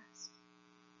does the rest.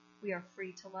 We are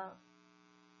free to love.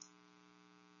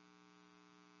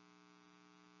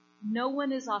 No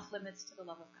one is off limits to the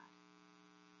love of God.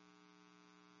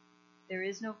 There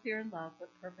is no fear in love, but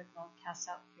perfect love casts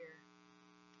out fear.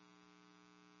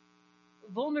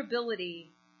 Vulnerability,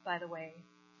 by the way,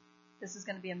 this is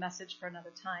going to be a message for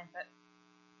another time, but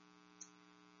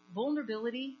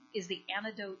vulnerability is the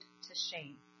antidote to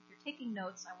shame. If you're taking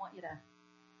notes, I want you to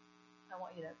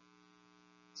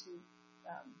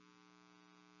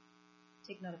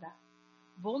take note of that.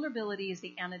 Vulnerability is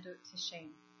the antidote to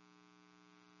shame.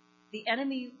 The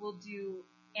enemy will do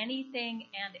anything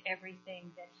and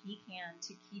everything that he can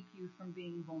to keep you from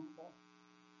being vulnerable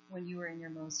when you are in your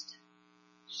most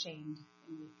shamed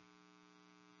and weak.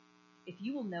 If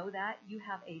you will know that, you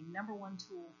have a number one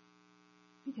tool.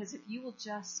 Because if you will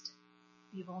just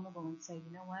be vulnerable and say,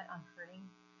 you know what, I'm hurting,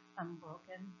 I'm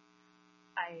broken,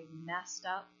 I messed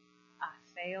up, I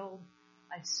failed,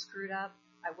 I screwed up,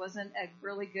 I wasn't a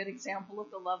really good example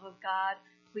of the love of God,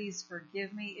 please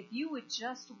forgive me. If you would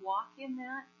just walk in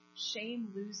that, shame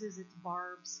loses its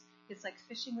barbs. It's like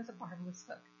fishing with a barbless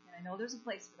hook. And I know there's a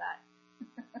place for that.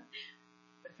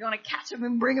 But if you want to catch them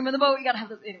and bring them in the boat, you got to have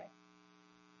those. Anyway.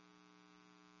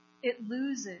 It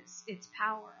loses its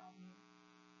power on you.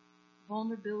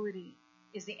 Vulnerability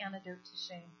is the antidote to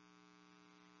shame.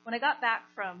 When I got back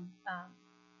from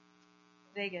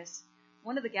Vegas,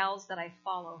 one of the gals that I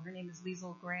follow, her name is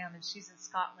Liesl Graham, and she's in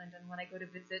Scotland. And when I go to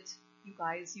visit you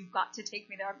guys, you've got to take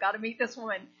me there. I've got to meet this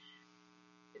woman.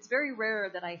 It's very rare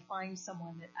that I find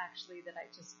someone that I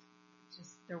just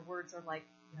their words are like,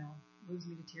 moves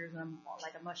me to tears and I'm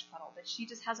like a mush puddle. But she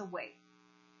just has a way.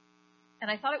 And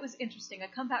I thought it was interesting. I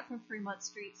come back from Fremont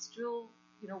Street, still,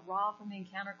 raw from the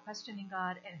encounter, questioning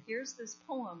God. And here's this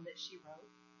poem that she wrote.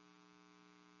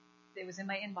 It was in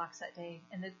my inbox that day.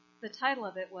 And the title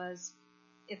of it was,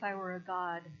 If I Were a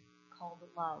God Called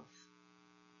Love.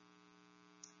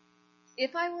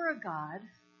 If I were a God,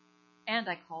 and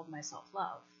I called myself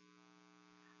love,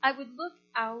 I would look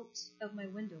out of my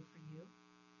window for you,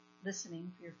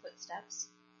 listening for your footsteps,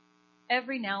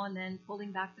 every now and then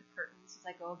pulling back the curtains as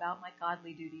I go about my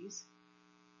godly duties,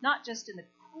 not just in the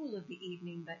cool of the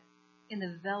evening, but in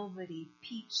the velvety,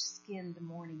 peach-skinned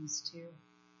mornings too.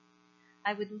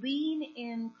 I would lean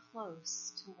in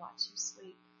close to watch you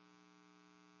sleep,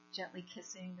 gently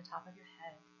kissing the top of your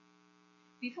head,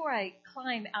 before I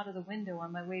climb out of the window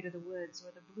on my way to the woods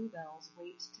where the bluebells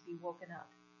wait to be woken up.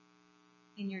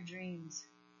 In your dreams,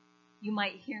 you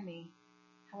might hear me,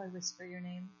 how I whisper your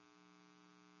name,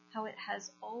 how it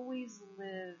has always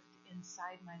lived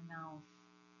inside my mouth.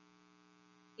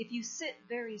 If you sit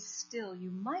very still,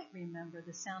 you might remember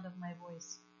the sound of my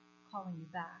voice calling you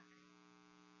back,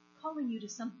 calling you to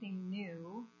something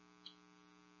new.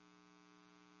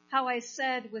 How I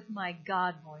said with my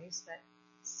God voice that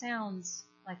sounds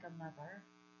like a mother,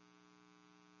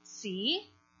 see,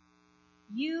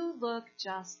 you look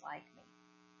just like me.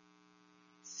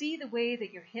 See the way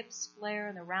that your hips flare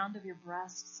and the round of your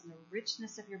breasts and the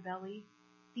richness of your belly,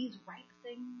 these ripe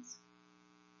things.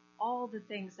 All the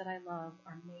things that I love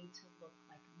are made to look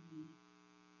like me.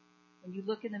 When you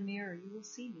look in the mirror, you will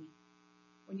see me.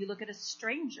 When you look at a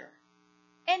stranger,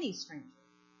 any stranger,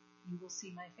 you will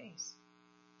see my face.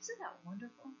 Isn't that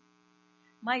wonderful?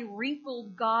 My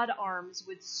wrinkled God arms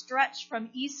would stretch from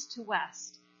east to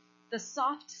west. The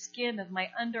soft skin of my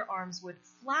underarms would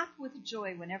flap with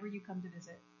joy whenever you come to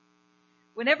visit.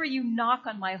 Whenever you knock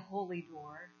on my holy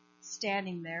door,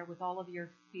 standing there with all of your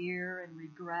fear and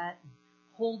regret,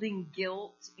 holding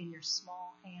guilt in your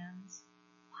small hands.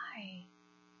 Why?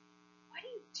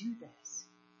 do this,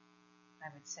 I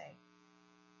would say.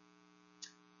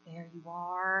 There you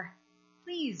are.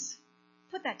 Please,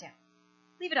 put that down.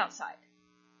 Leave it outside.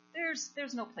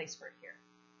 There's no place for it here.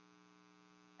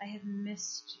 I have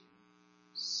missed you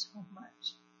so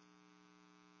much.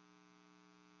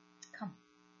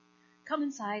 Come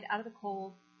inside, out of the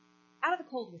cold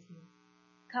with me.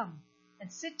 Come and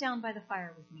sit down by the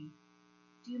fire with me.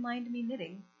 Do you mind me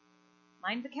knitting?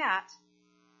 Mind the cat?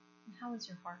 And how is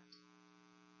your heart?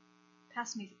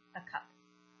 Pass me a cup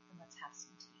and let's have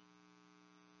some tea.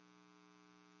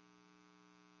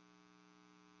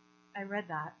 I read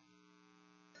that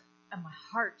and my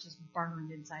heart just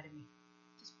burned inside of me.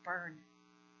 Just burned.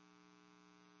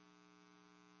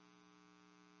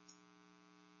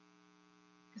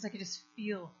 Because I could just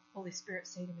feel Holy Spirit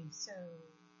say to me, so,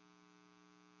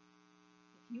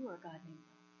 if you were a God named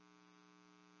love,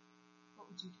 what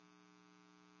would you do?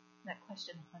 And that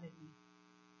question haunted me.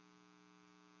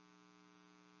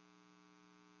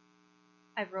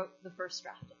 I wrote the first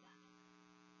draft of that.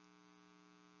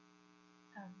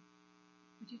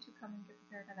 Would you two come and get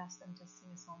prepared? I've asked them to sing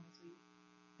a song as we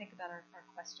think about our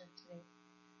question today.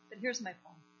 But here's my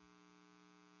poem.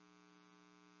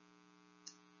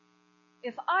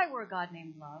 If I were a God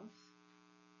named love,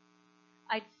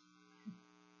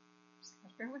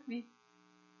 just bear with me.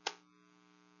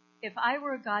 If I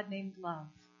were a God named love,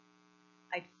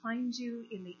 I'd find you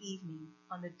in the evening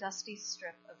on the dusty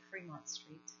strip of Fremont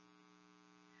Street.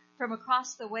 From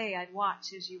across the way, I'd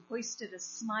watch as you hoisted a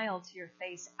smile to your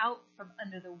face out from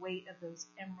under the weight of those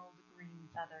emerald green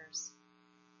feathers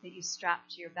that you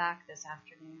strapped to your back this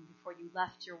afternoon before you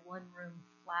left your one-room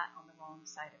flat on the wrong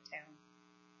side of town.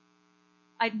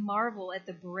 I'd marvel at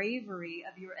the bravery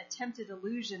of your attempted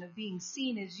illusion of being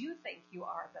seen as you think you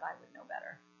are, but I would know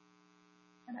better.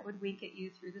 And I would wink at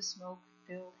you through the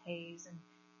smoke-filled haze, and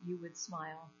you would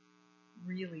smile,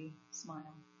 really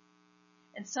smile.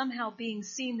 And somehow being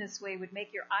seen this way would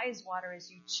make your eyes water as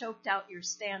you choked out your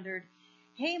standard,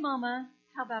 "Hey, Mama,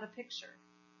 how about a picture?"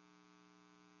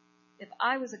 If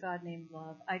I was a God named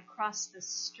love, I'd cross the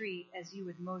street as you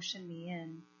would motion me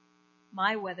in.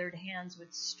 My weathered hands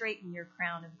would straighten your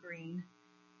crown of green,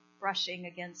 brushing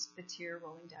against the tear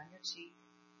rolling down your cheek.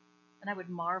 And I would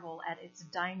marvel at its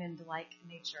diamond-like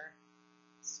nature,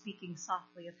 speaking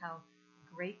softly of how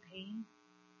great pain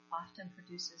often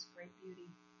produces great beauty.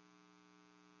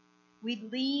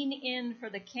 We'd lean in for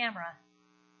the camera.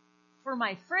 "For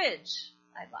my fridge,"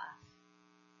 I'd laugh,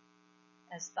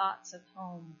 as thoughts of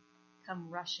home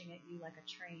come rushing at you like a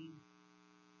train.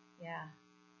 Yeah,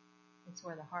 it's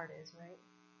where the heart is, right?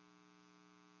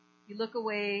 You look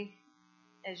away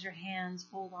as your hands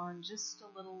hold on just a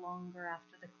little longer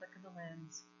after the click of the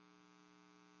lens.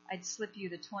 I'd slip you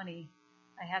the 20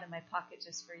 I had in my pocket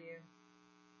just for you.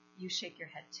 You shake your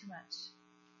head too much,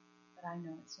 but I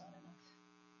know it's not enough.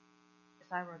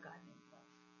 If I were a God named love,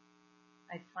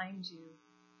 I'd find you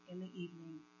in the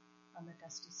evening on the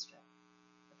dusty strip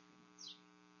of Fremont Street.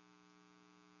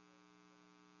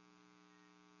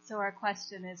 So our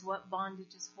question is, what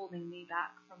bondage is holding me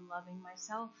back from loving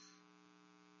myself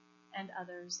and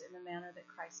others in the manner that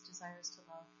Christ desires to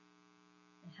love?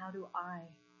 And how do I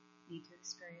need to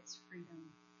experience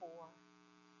freedom for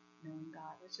knowing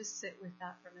God? Let's just sit with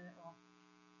that for a minute while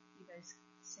you guys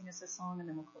sing us a song, and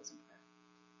then we'll close in prayer.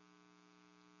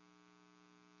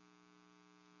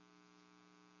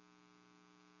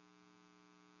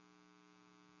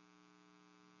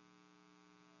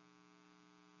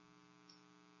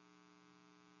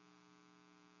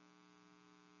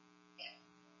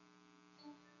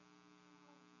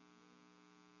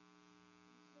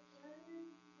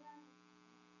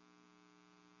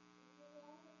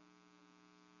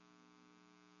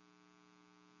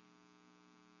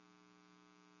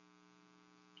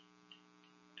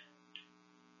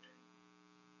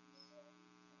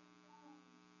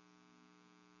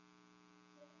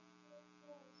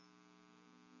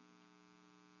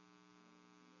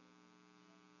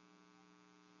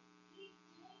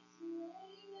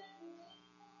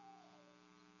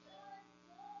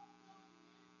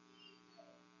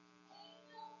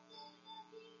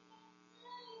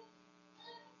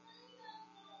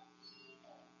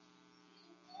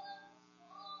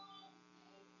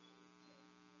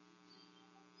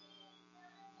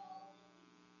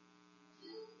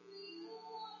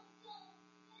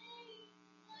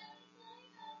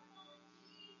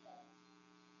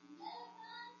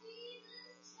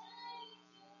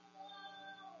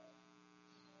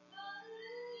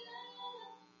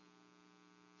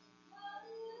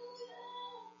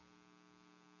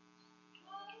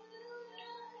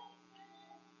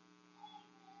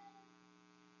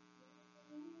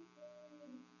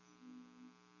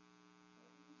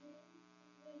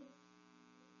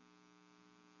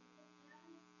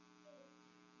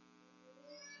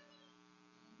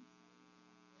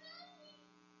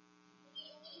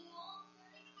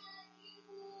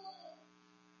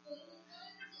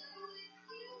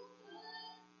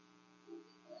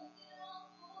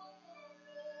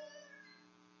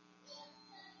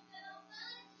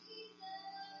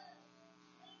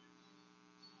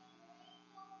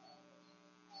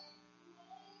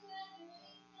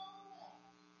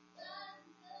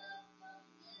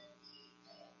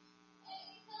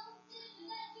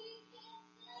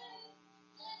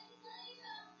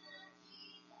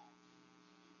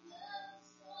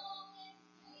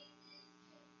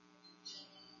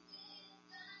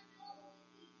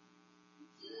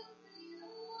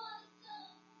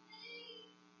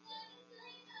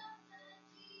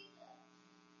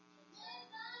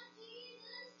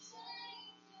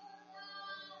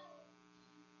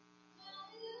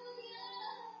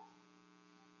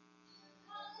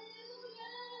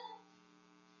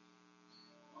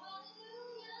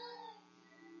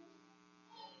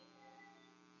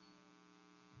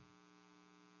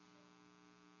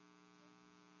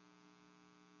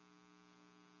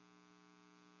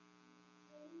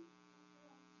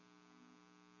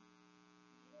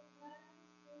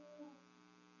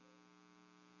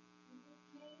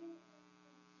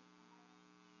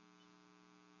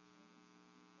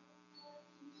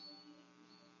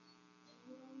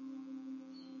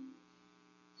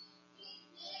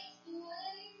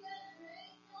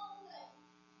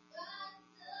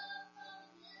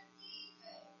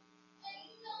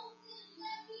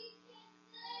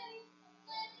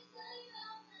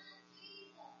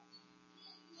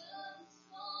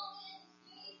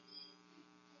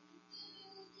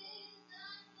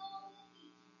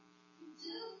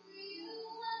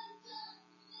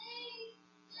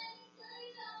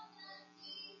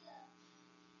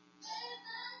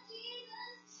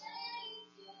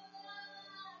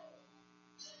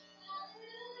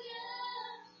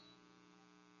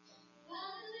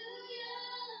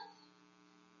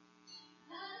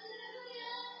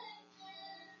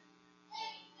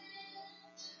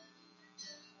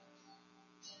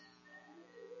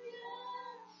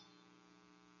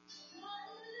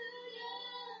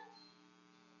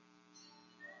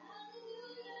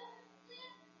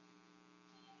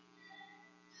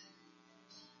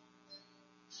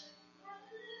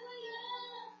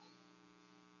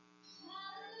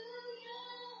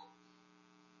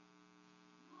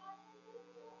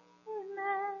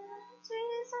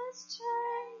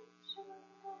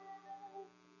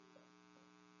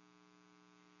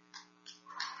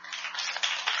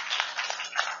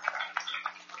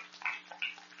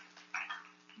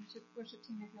 worship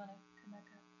team, if you want to come back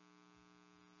up.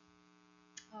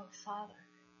 Oh, Father.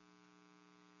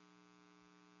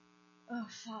 Oh,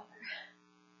 Father.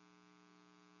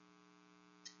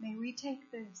 May we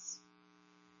take this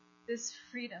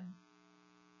freedom.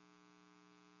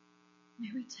 May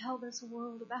we tell this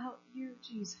world about you,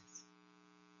 Jesus.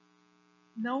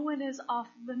 No one is off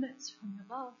limits from your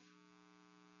love.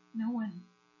 No one.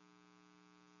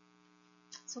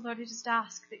 So Lord, I just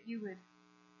ask that you would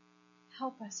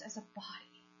help us as a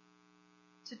body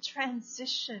to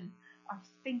transition our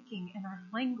thinking and our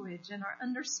language and our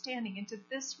understanding into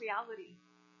this reality.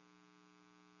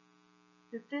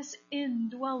 That this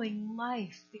indwelling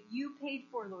life that you paid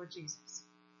for, Lord Jesus,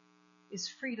 is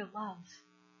free to love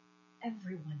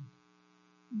everyone.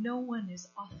 No one is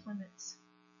off limits.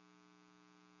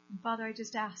 And Father, I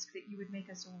just ask that you would make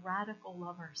us radical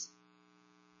lovers.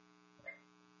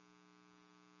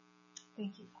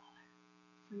 Thank you, Father,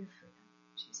 for your freedom.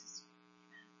 In Jesus' name,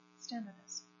 amen. Stand with us.